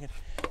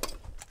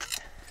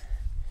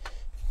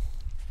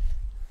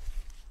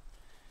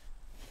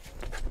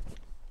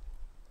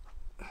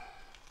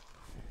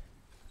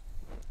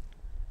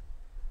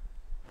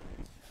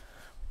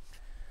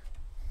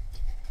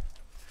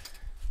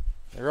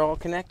 They're all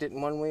connected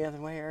in one way, other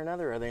way or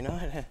another, are they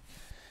not?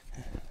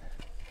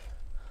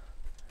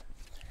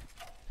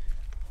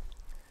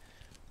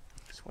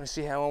 Just want to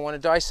see how I want to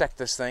dissect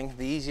this thing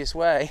the easiest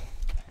way.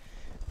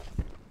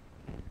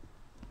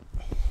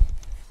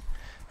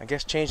 I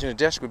guess changing the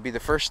disc would be the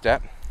first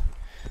step.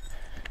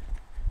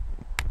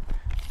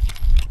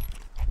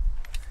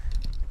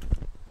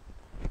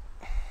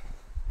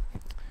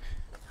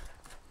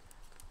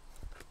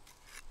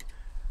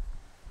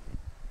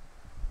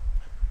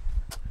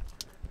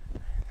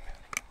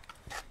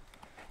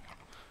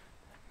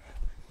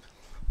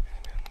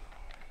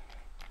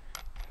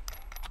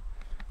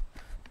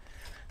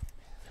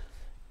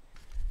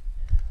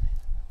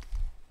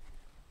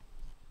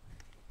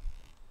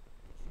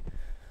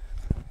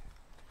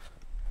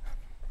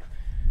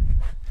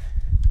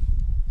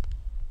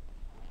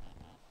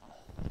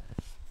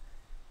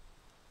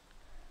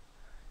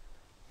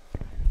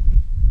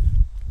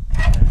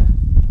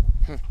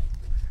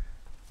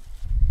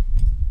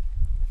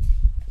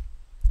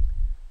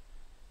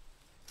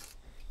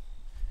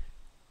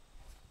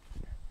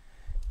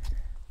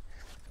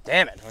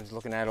 Damn it, I was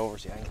looking at it over,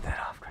 see if I can get that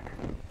off quicker.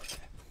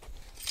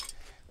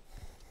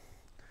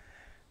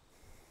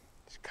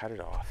 Just cut it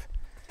off.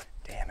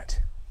 Damn it.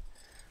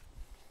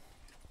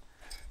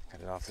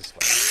 Cut it off this way.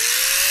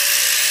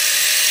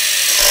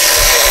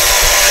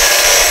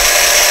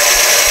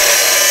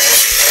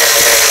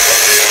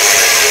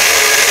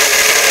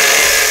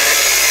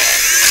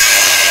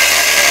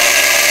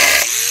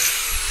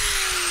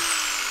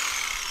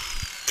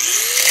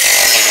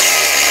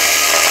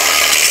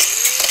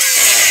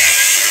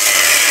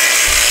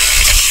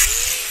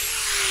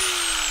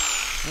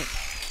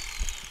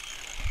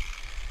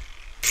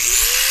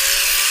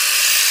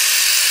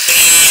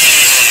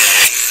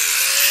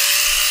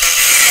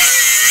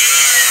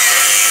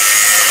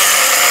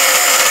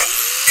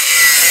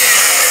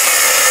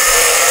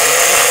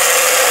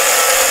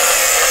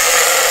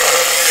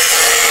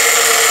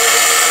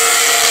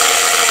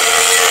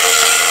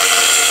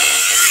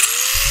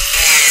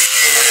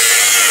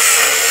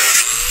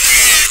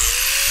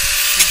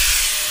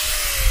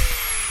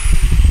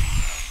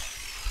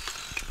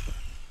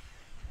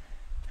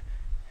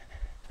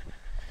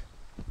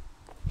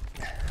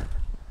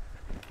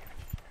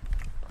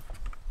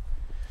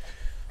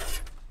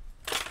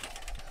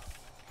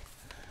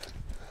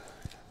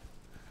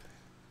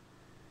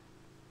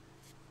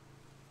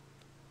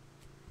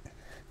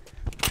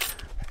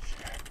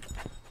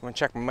 Want to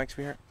check my mic,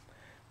 sweetheart?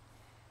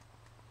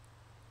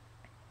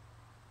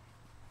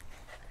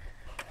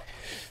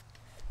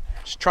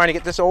 Just trying to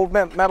get this old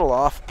metal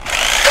off.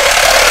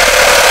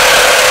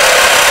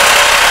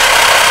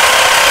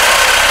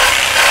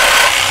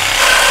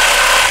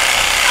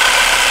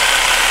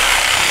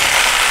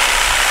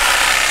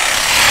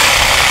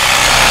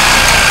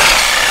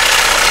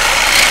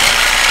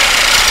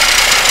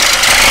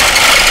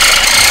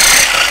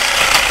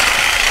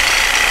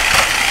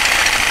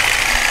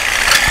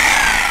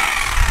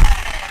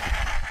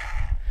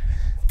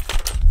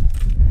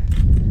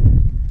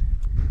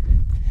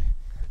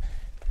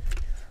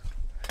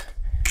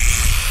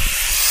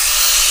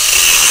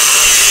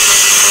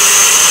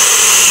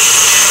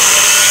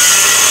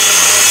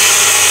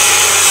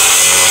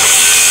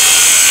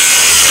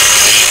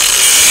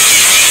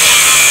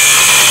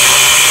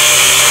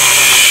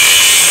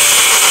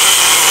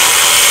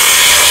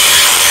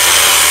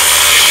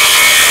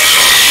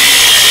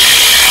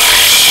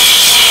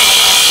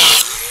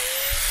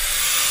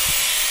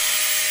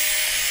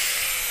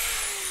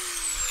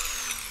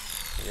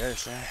 The other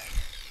side.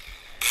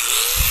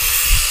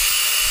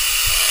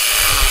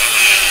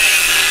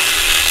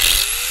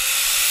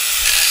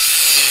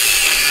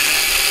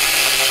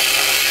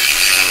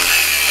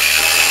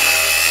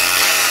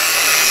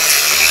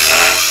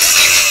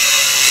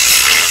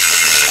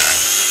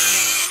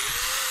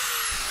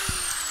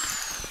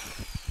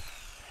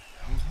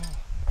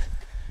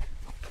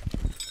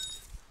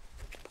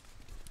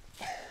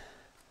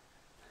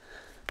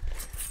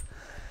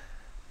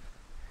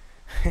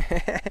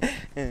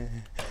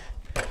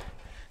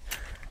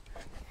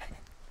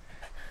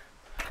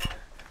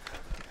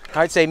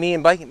 I'd say me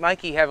and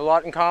Mikey have a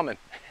lot in common.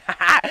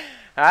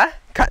 Huh?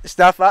 Cut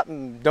stuff up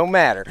and don't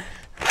matter.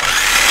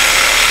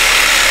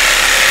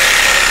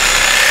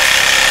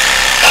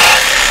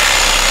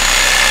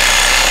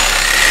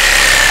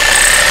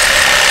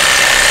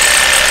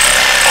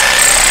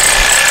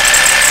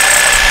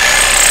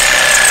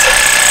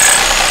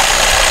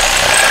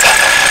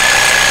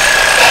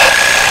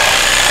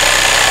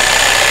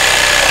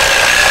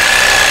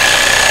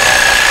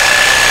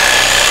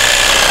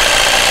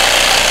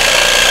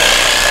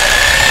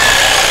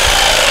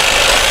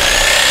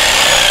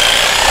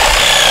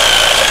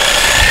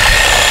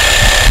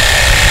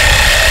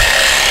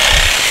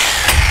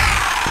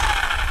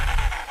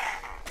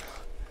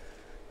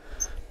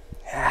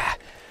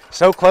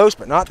 So close,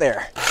 but not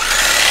there.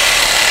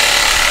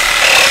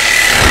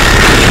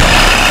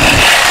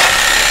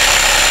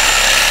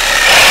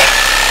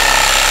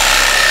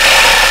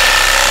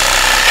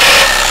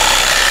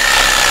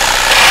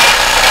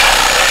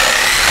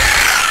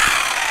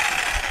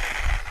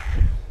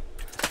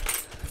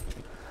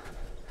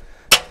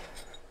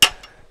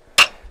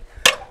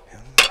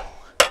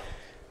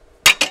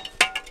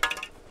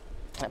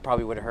 That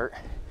probably would have hurt.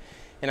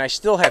 And I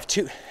still have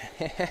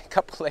a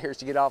couple layers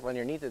to get off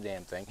underneath the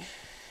damn thing.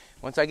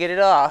 Once I get it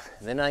off,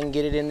 then I can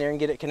get it in there and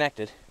get it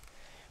connected.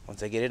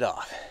 Once I get it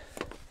off.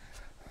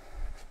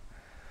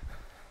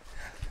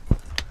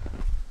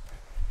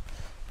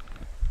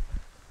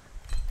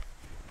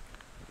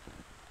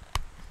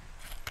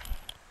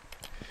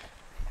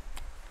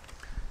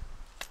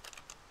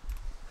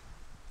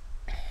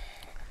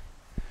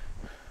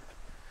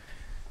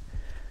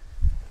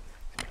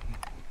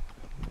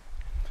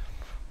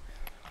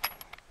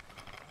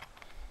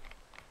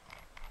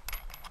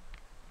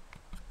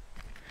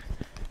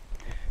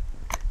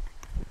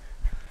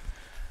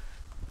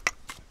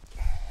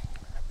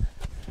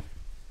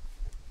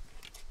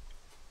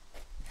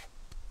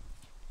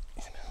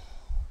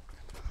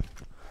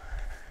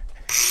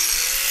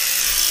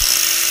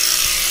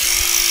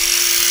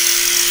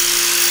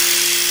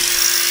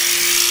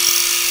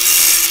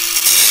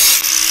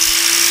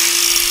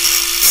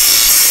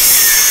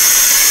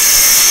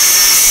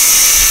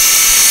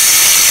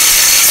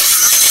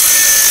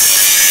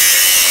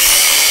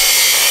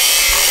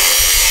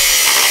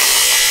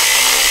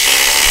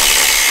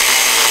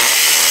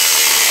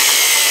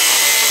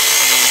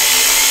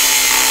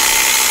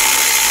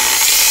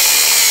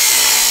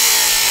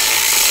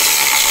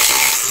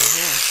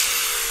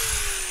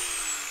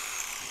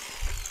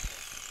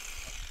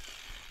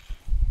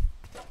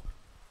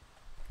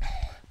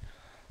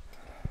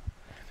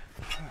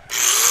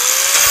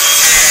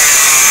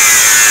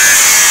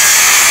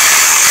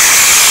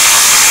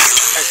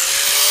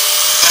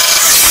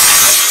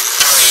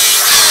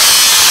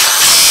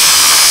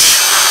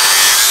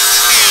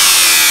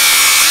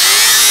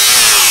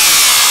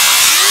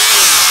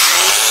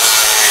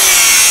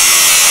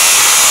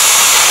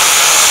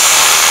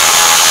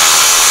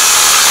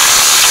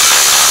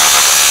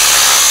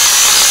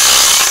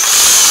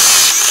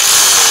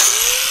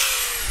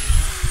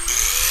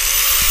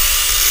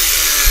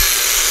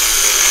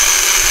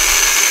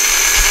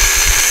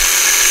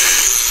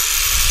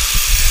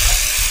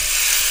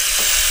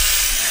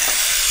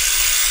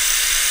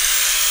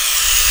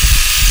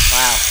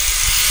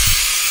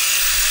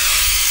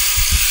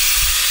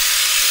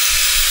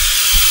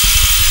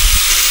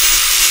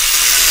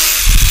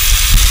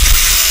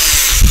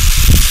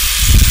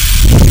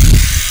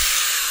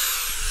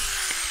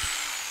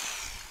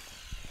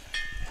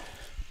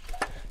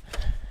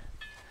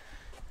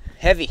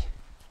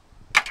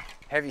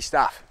 Heavy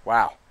stuff.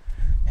 Wow.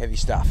 Heavy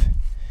stuff.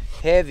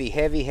 Heavy,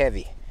 heavy,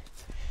 heavy.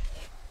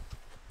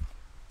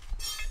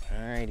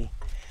 Alrighty.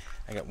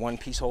 I got one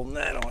piece holding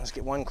that on. Let's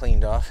get one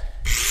cleaned off.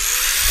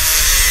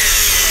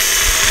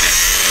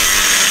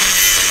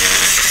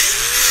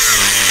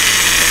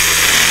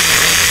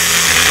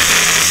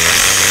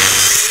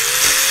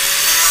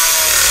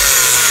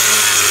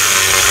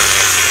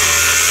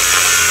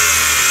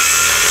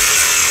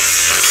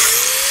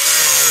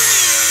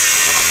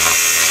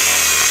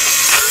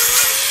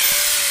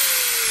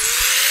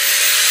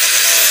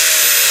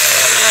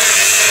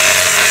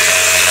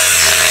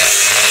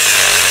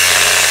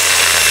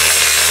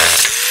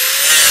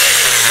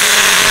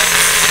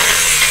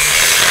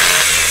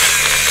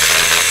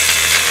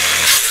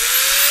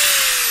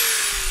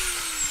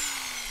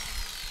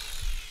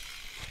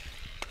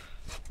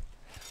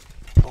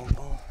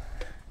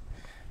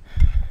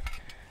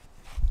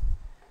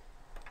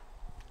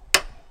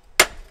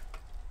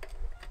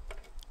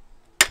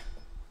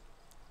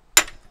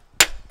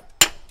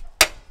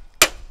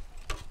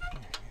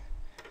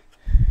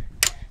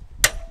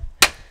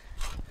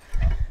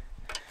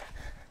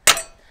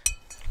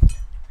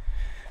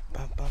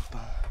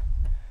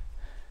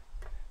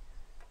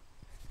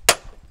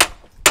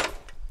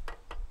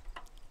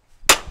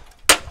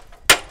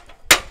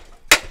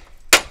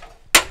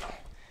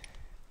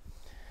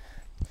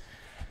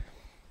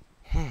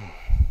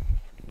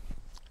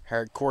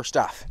 Hardcore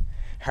stuff.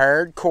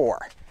 Hardcore.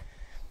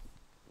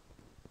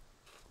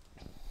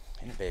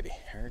 Yeah, baby.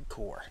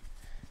 Hardcore.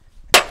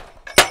 I'm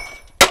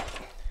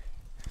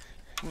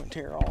going to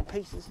tear all to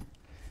pieces.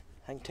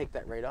 I can take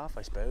that right off,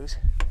 I suppose.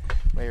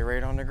 Lay it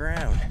right on the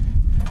ground.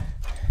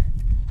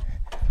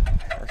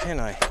 Or can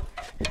I?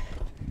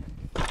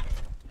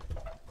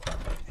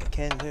 I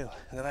can do.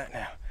 Look at that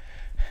now.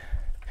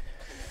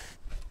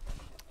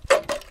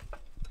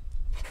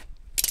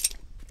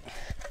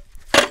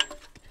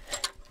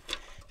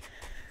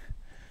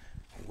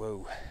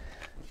 Whoa.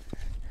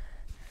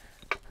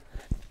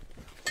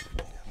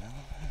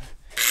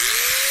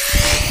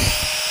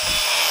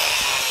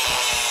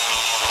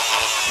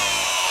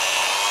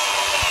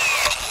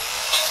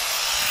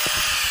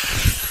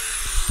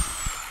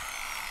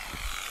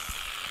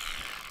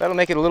 That'll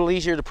make it a little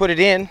easier to put it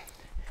in.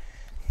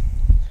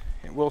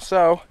 It will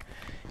so.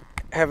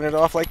 Having it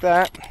off like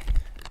that.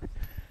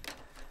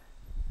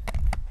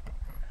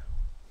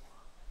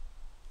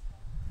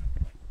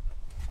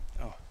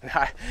 Oh,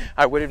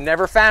 I would have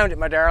never found it,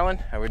 my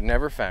darling. I would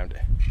never found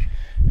it.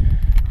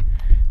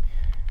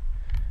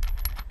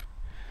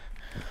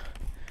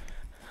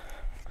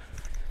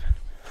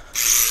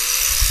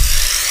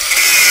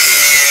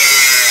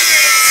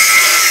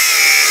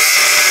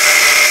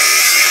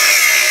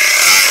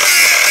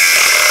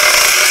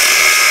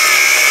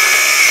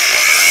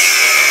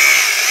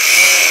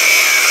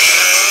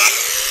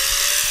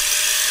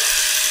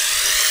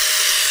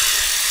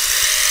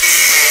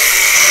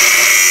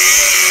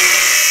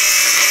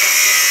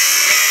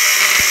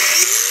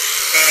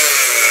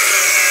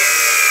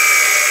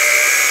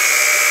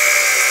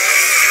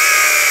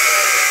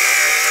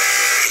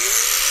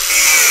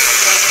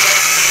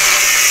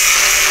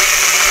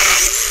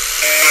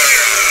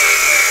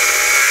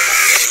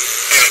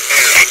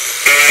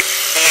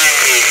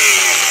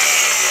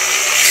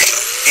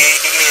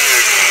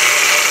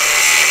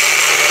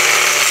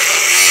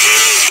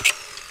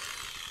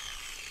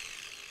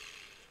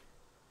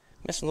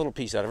 Missing a little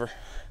piece out of her.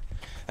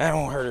 That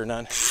won't hurt her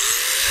none.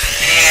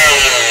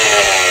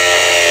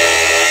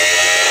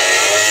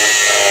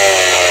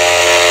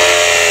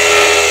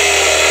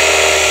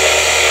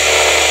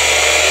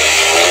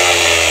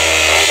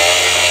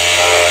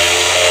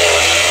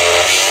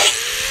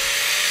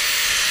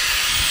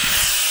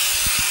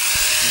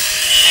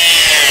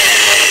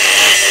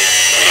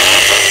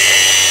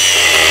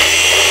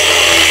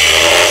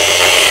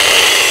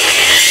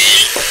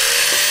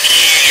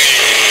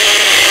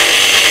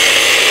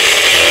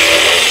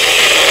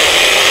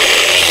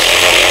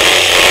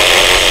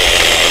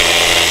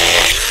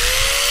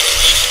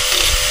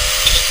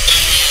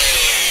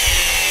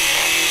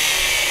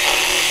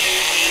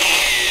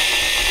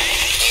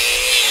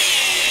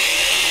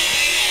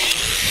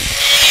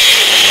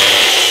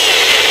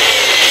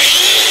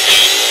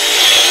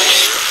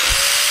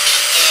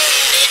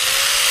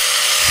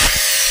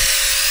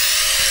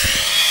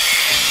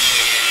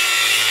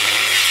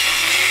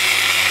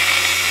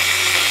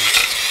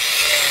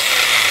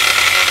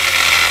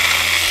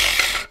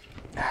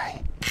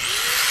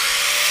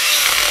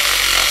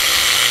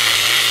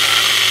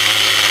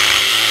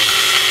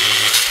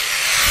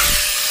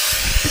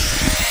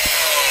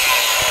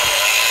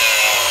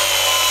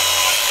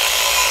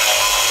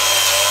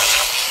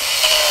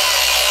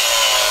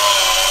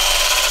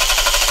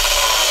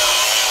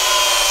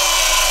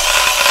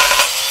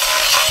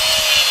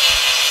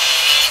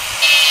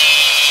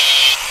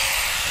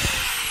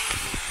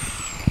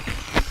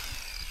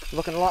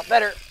 Looking a lot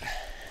better.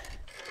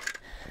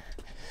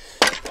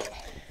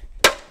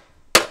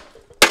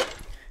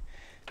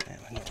 That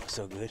one don't look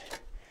so good.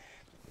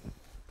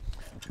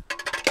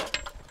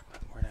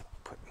 Where'd I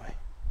put my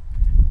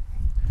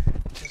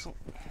chisel?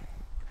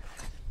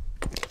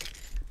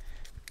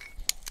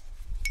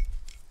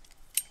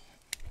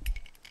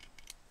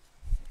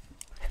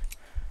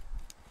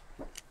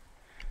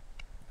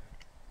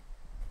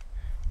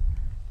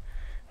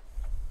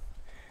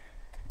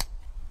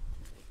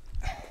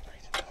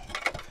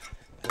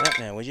 That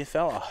now, would you,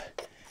 fella?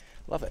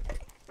 Love it.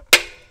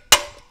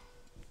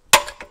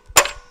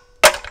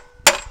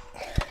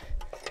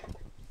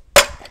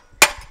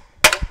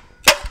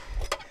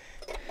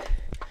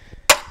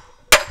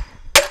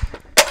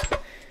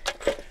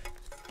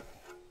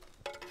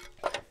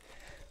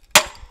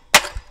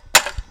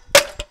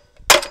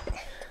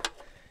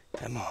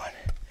 Come on.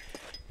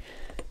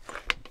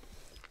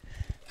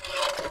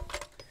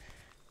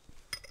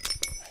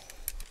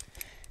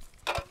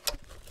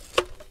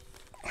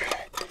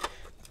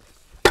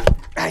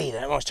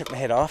 That almost took my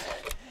head off.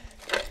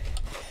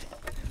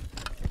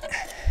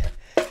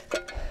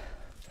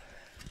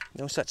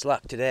 No such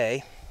luck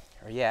today,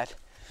 or yet.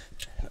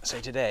 I'll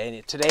say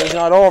today. Today's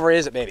not over,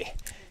 is it, baby?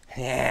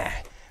 Yeah.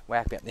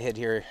 Whack me up the head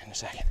here in a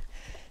second.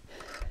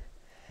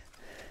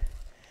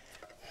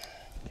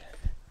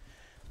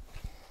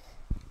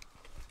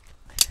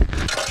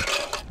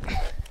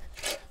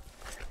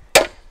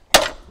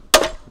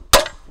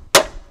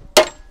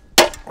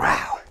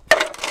 Wow.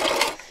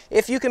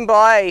 If you can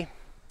buy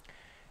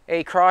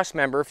a cross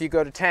member, if you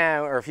go to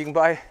town, or if you can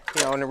buy,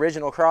 an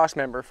original cross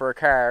member for a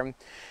car,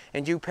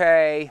 and you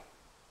pay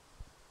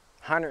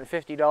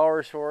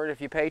 $150 for it, if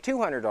you pay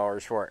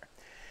 $200 for it,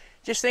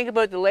 just think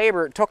about the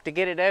labor it took to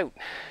get it out.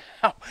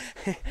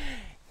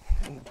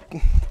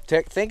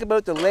 Think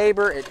about the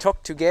labor it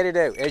took to get it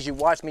out. As you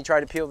watch me try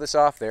to peel this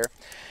off there,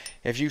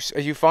 if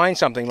you find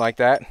something like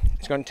that,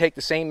 it's going to take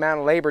the same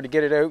amount of labor to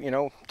get it out.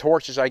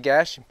 Torches, I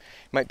guess. You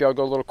might be able to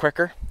go a little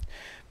quicker,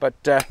 but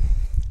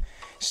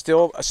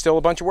still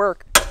a bunch of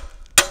work.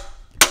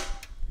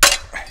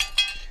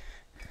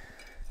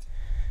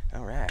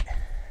 All right.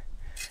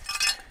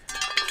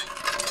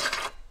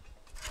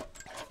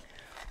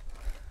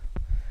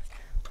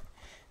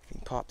 You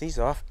can pop these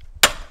off.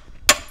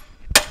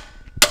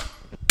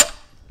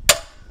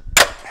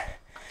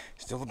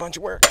 Still a bunch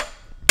of work.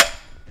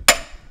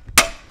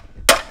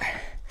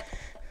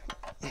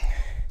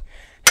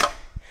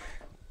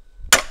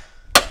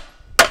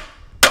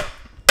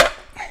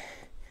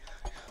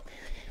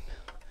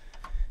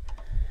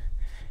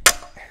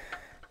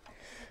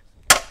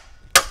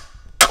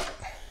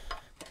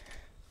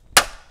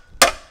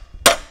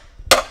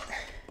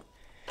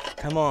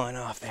 Come on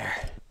off there.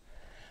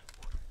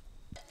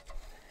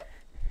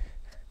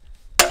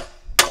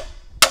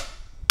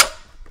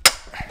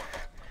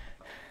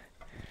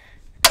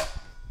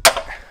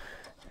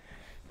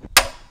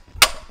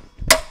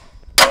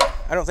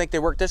 I don't think they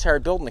worked this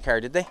hard building the car,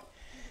 did they?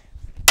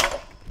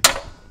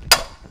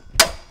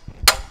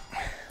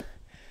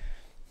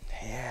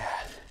 Yeah.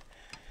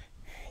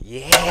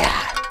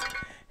 Yeah.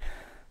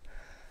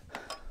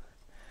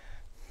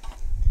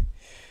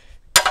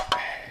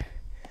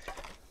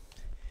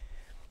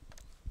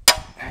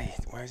 Hey,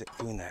 why is it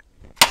doing that?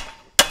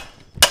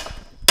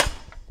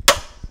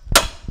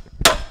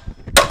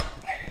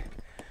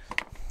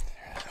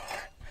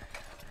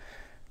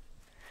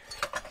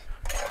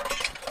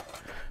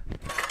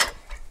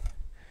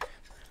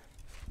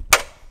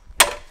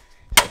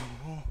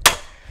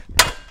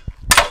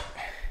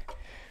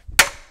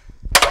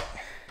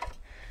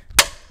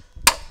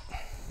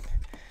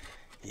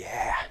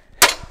 Yeah.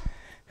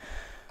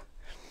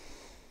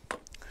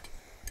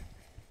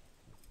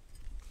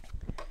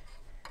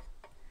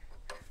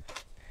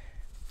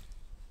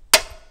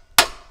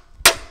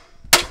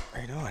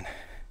 Right on.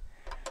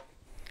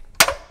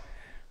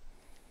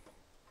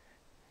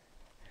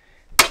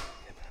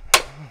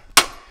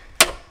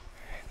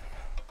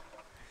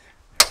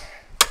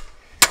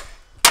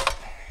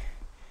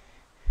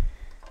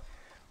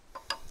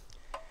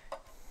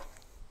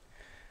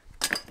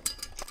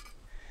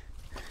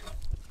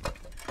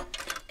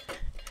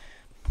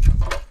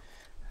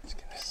 Let's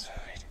get this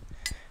side.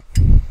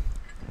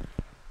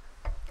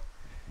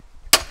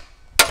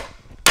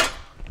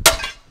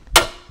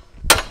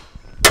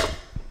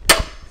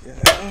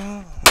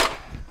 Yeah.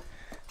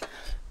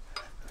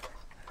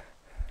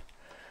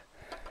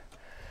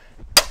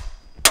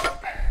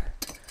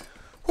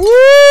 Woo!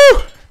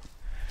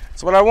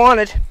 That's what I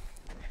wanted.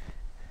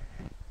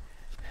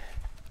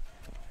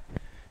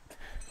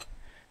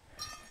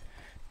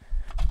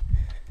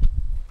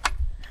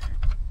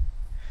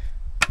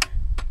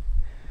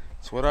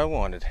 That's what I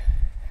wanted.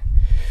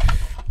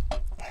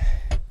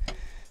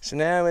 So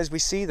now as we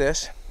see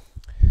this,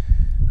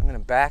 I'm going to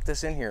back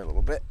this in here a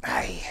little bit.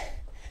 Aye.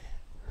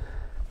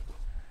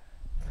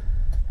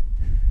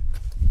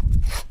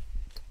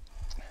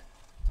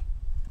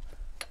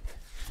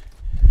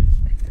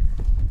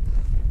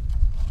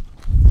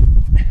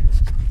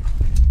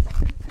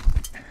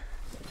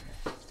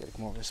 Gotta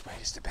come over this way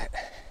just a bit.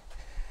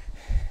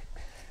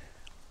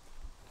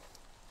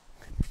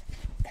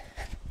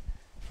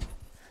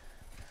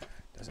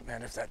 Doesn't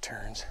matter if that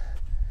turns.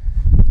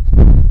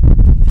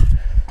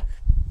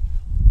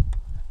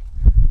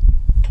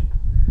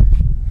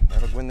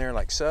 That'll go in there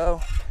like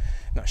so.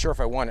 Not sure if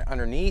I want it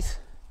underneath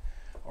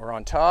or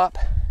on top.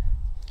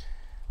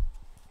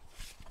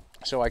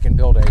 So I can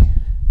build a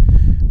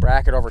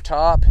bracket over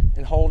top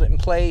and hold it in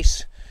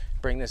place.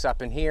 Bring this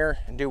up in here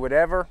and do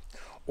whatever.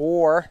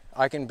 Or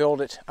I can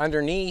build it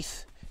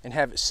underneath and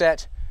have it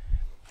set,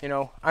 you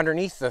know,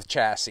 underneath the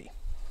chassis.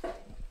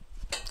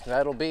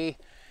 That'll be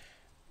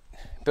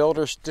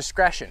builder's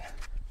discretion.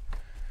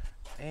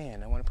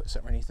 And I want to put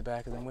something underneath the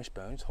back of them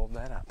wishbones, hold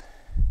that up.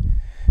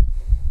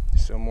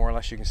 So more or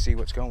less you can see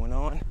what's going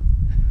on.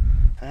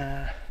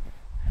 I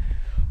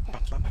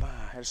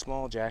had a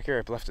small jack here,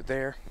 I've left it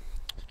there.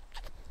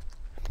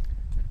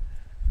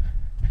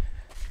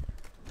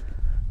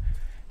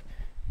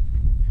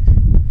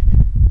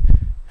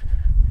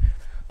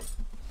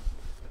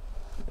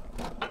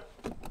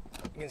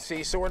 You can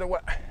see sort of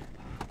what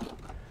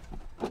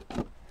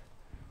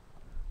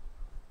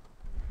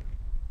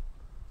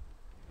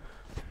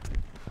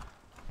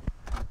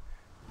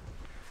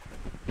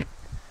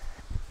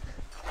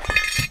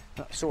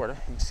sort of.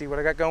 You can see what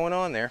I got going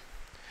on there.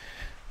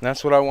 And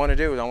that's what I want to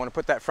do. Is I want to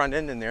put that front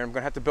end in there. I'm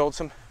going to have to build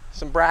some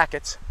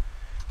brackets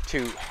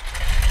to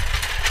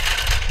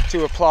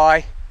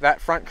apply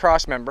that front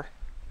cross member.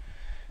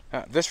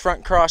 This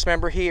front cross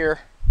member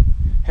here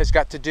has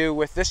got to do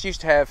with, this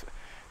used to have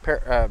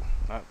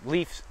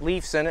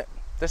leaves in it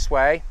this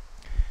way.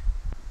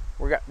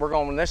 We're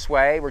going this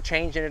way. We're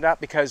changing it up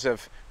because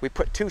of, we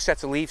put 2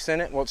 sets of leaves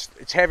in it. Well,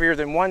 it's heavier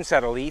than 1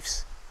 set of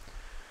leaves.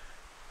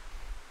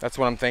 That's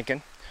what I'm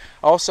thinking.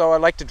 Also,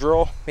 I'd like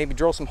to maybe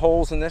drill some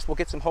holes in this. We'll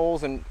get some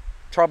holes in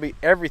probably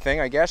everything,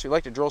 I guess. We'd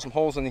like to drill some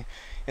holes in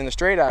the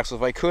straight axle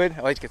if I could.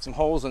 I'd like to get some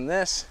holes in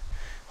this,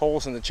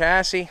 holes in the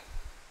chassis.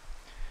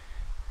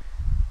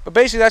 But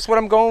basically that's what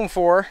I'm going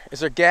for,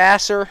 is a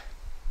gasser,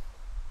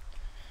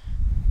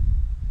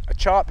 a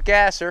chopped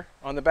gasser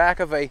on the back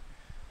of a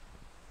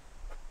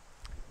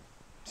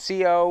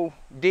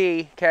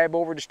COD, cab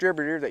over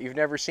distributor, that you've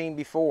never seen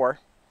before.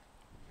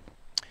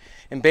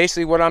 And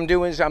basically what I'm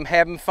doing is I'm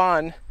having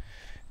fun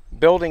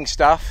building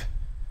stuff,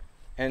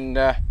 and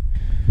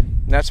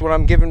that's what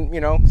I'm giving, you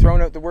know,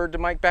 throwing out the word to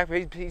Mike back.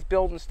 He's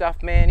building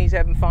stuff, man, he's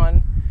having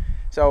fun.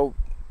 So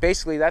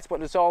basically that's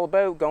what it's all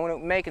about, going out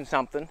and making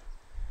something,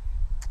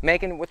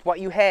 making it with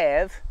what you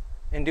have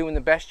and doing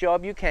the best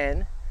job you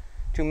can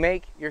to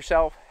make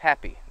yourself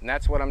happy. And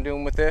that's what I'm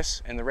doing with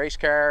this and the race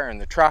car and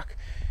the truck.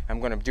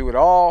 I'm going to do it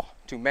all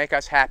to make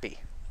us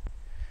happy.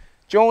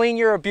 Jolene,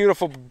 you're a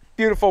beautiful,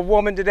 beautiful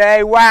woman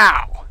today.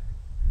 Wow.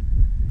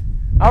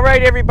 All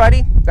right,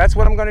 everybody. That's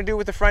what I'm going to do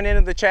with the front end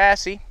of the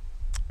chassis.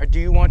 Or do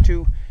you want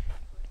to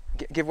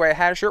give away a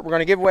hat or shirt? We're going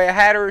to give away a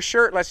hat or a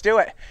shirt. Let's do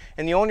it.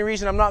 And the only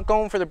reason I'm not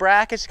going for the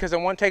brackets is because I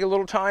want to take a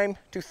little time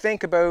to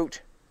think about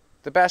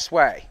the best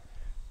way.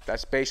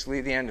 That's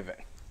basically the end of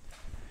it.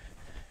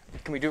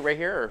 Can we do it right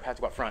here, or have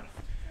to go up front?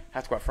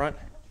 Have to go up front?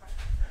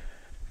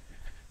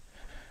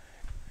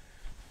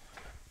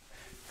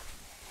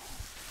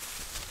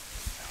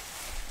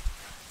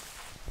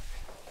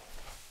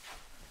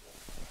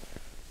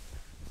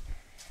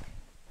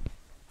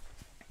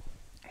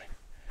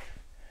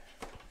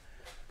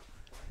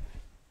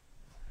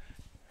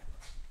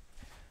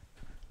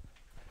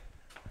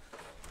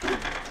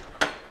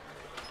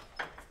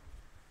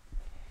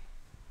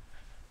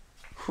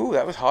 Whew,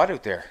 that was hot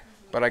out there,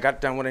 but I got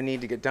done what I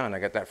need to get done. I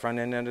got that front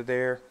end under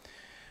there.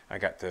 I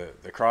got the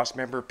cross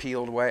member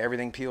peeled away,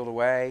 everything peeled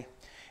away.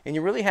 And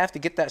you really have to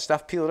get that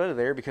stuff peeled out of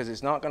there because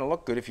it's not going to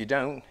look good if you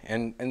don't.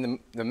 And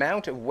the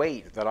amount of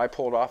weight that I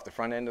pulled off the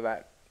front end of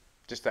that,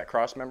 just that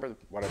cross member,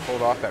 what I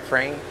pulled off that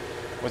frame,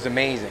 was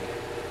amazing.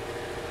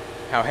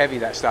 How heavy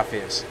that stuff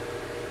is.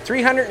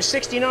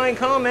 369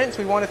 comments.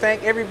 We want to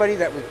thank everybody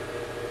that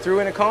threw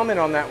in a comment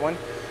on that one.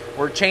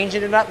 We're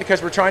changing it up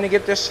because we're trying to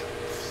get this.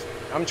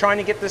 I'm trying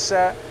to get this,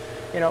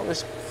 you know,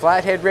 this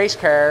flathead race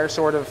car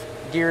sort of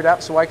geared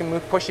up so I can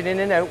push it in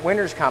and out.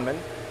 Winter's coming.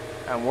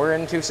 We're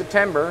into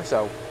September,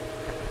 so.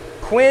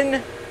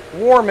 Quinn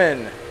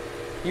Warman,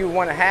 you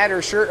want a hat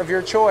or shirt of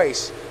your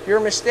choice.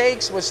 Your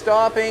mistakes was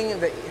stopping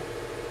the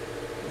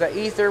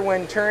ether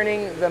when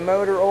turning the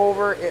motor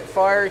over. It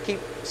fired.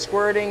 Keep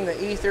squirting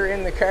the ether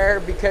in the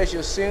car because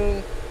you'll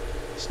soon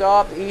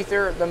stop the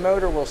ether. The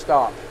motor will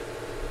stop.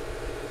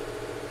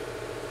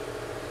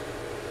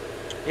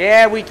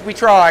 Yeah, we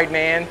tried,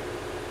 man,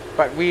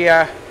 but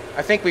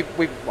I think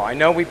well, I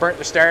know we burnt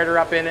the starter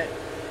up in it,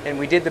 and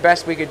we did the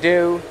best we could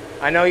do.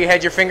 I know you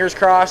had your fingers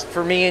crossed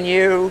for me and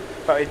you,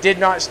 but it did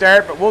not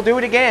start. But we'll do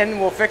it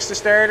again. We'll fix the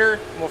starter.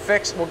 We'll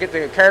get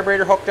the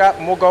carburetor hooked up,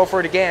 and we'll go for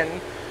it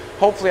again.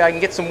 Hopefully, I can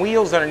get some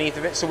wheels underneath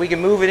of it so we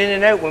can move it in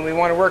and out when we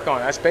want to work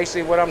on it. That's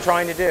basically what I'm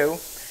trying to do.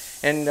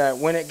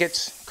 And when it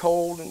gets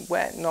cold and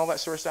wet and all that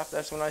sort of stuff,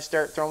 that's when I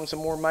start throwing some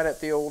more mud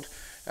at the old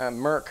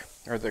Merc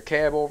or the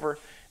cab over.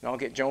 And I'll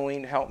get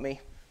Jolene to help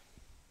me.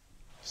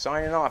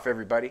 Signing off,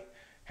 everybody.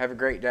 Have a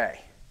great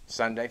day.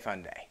 Sunday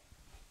Fun Day.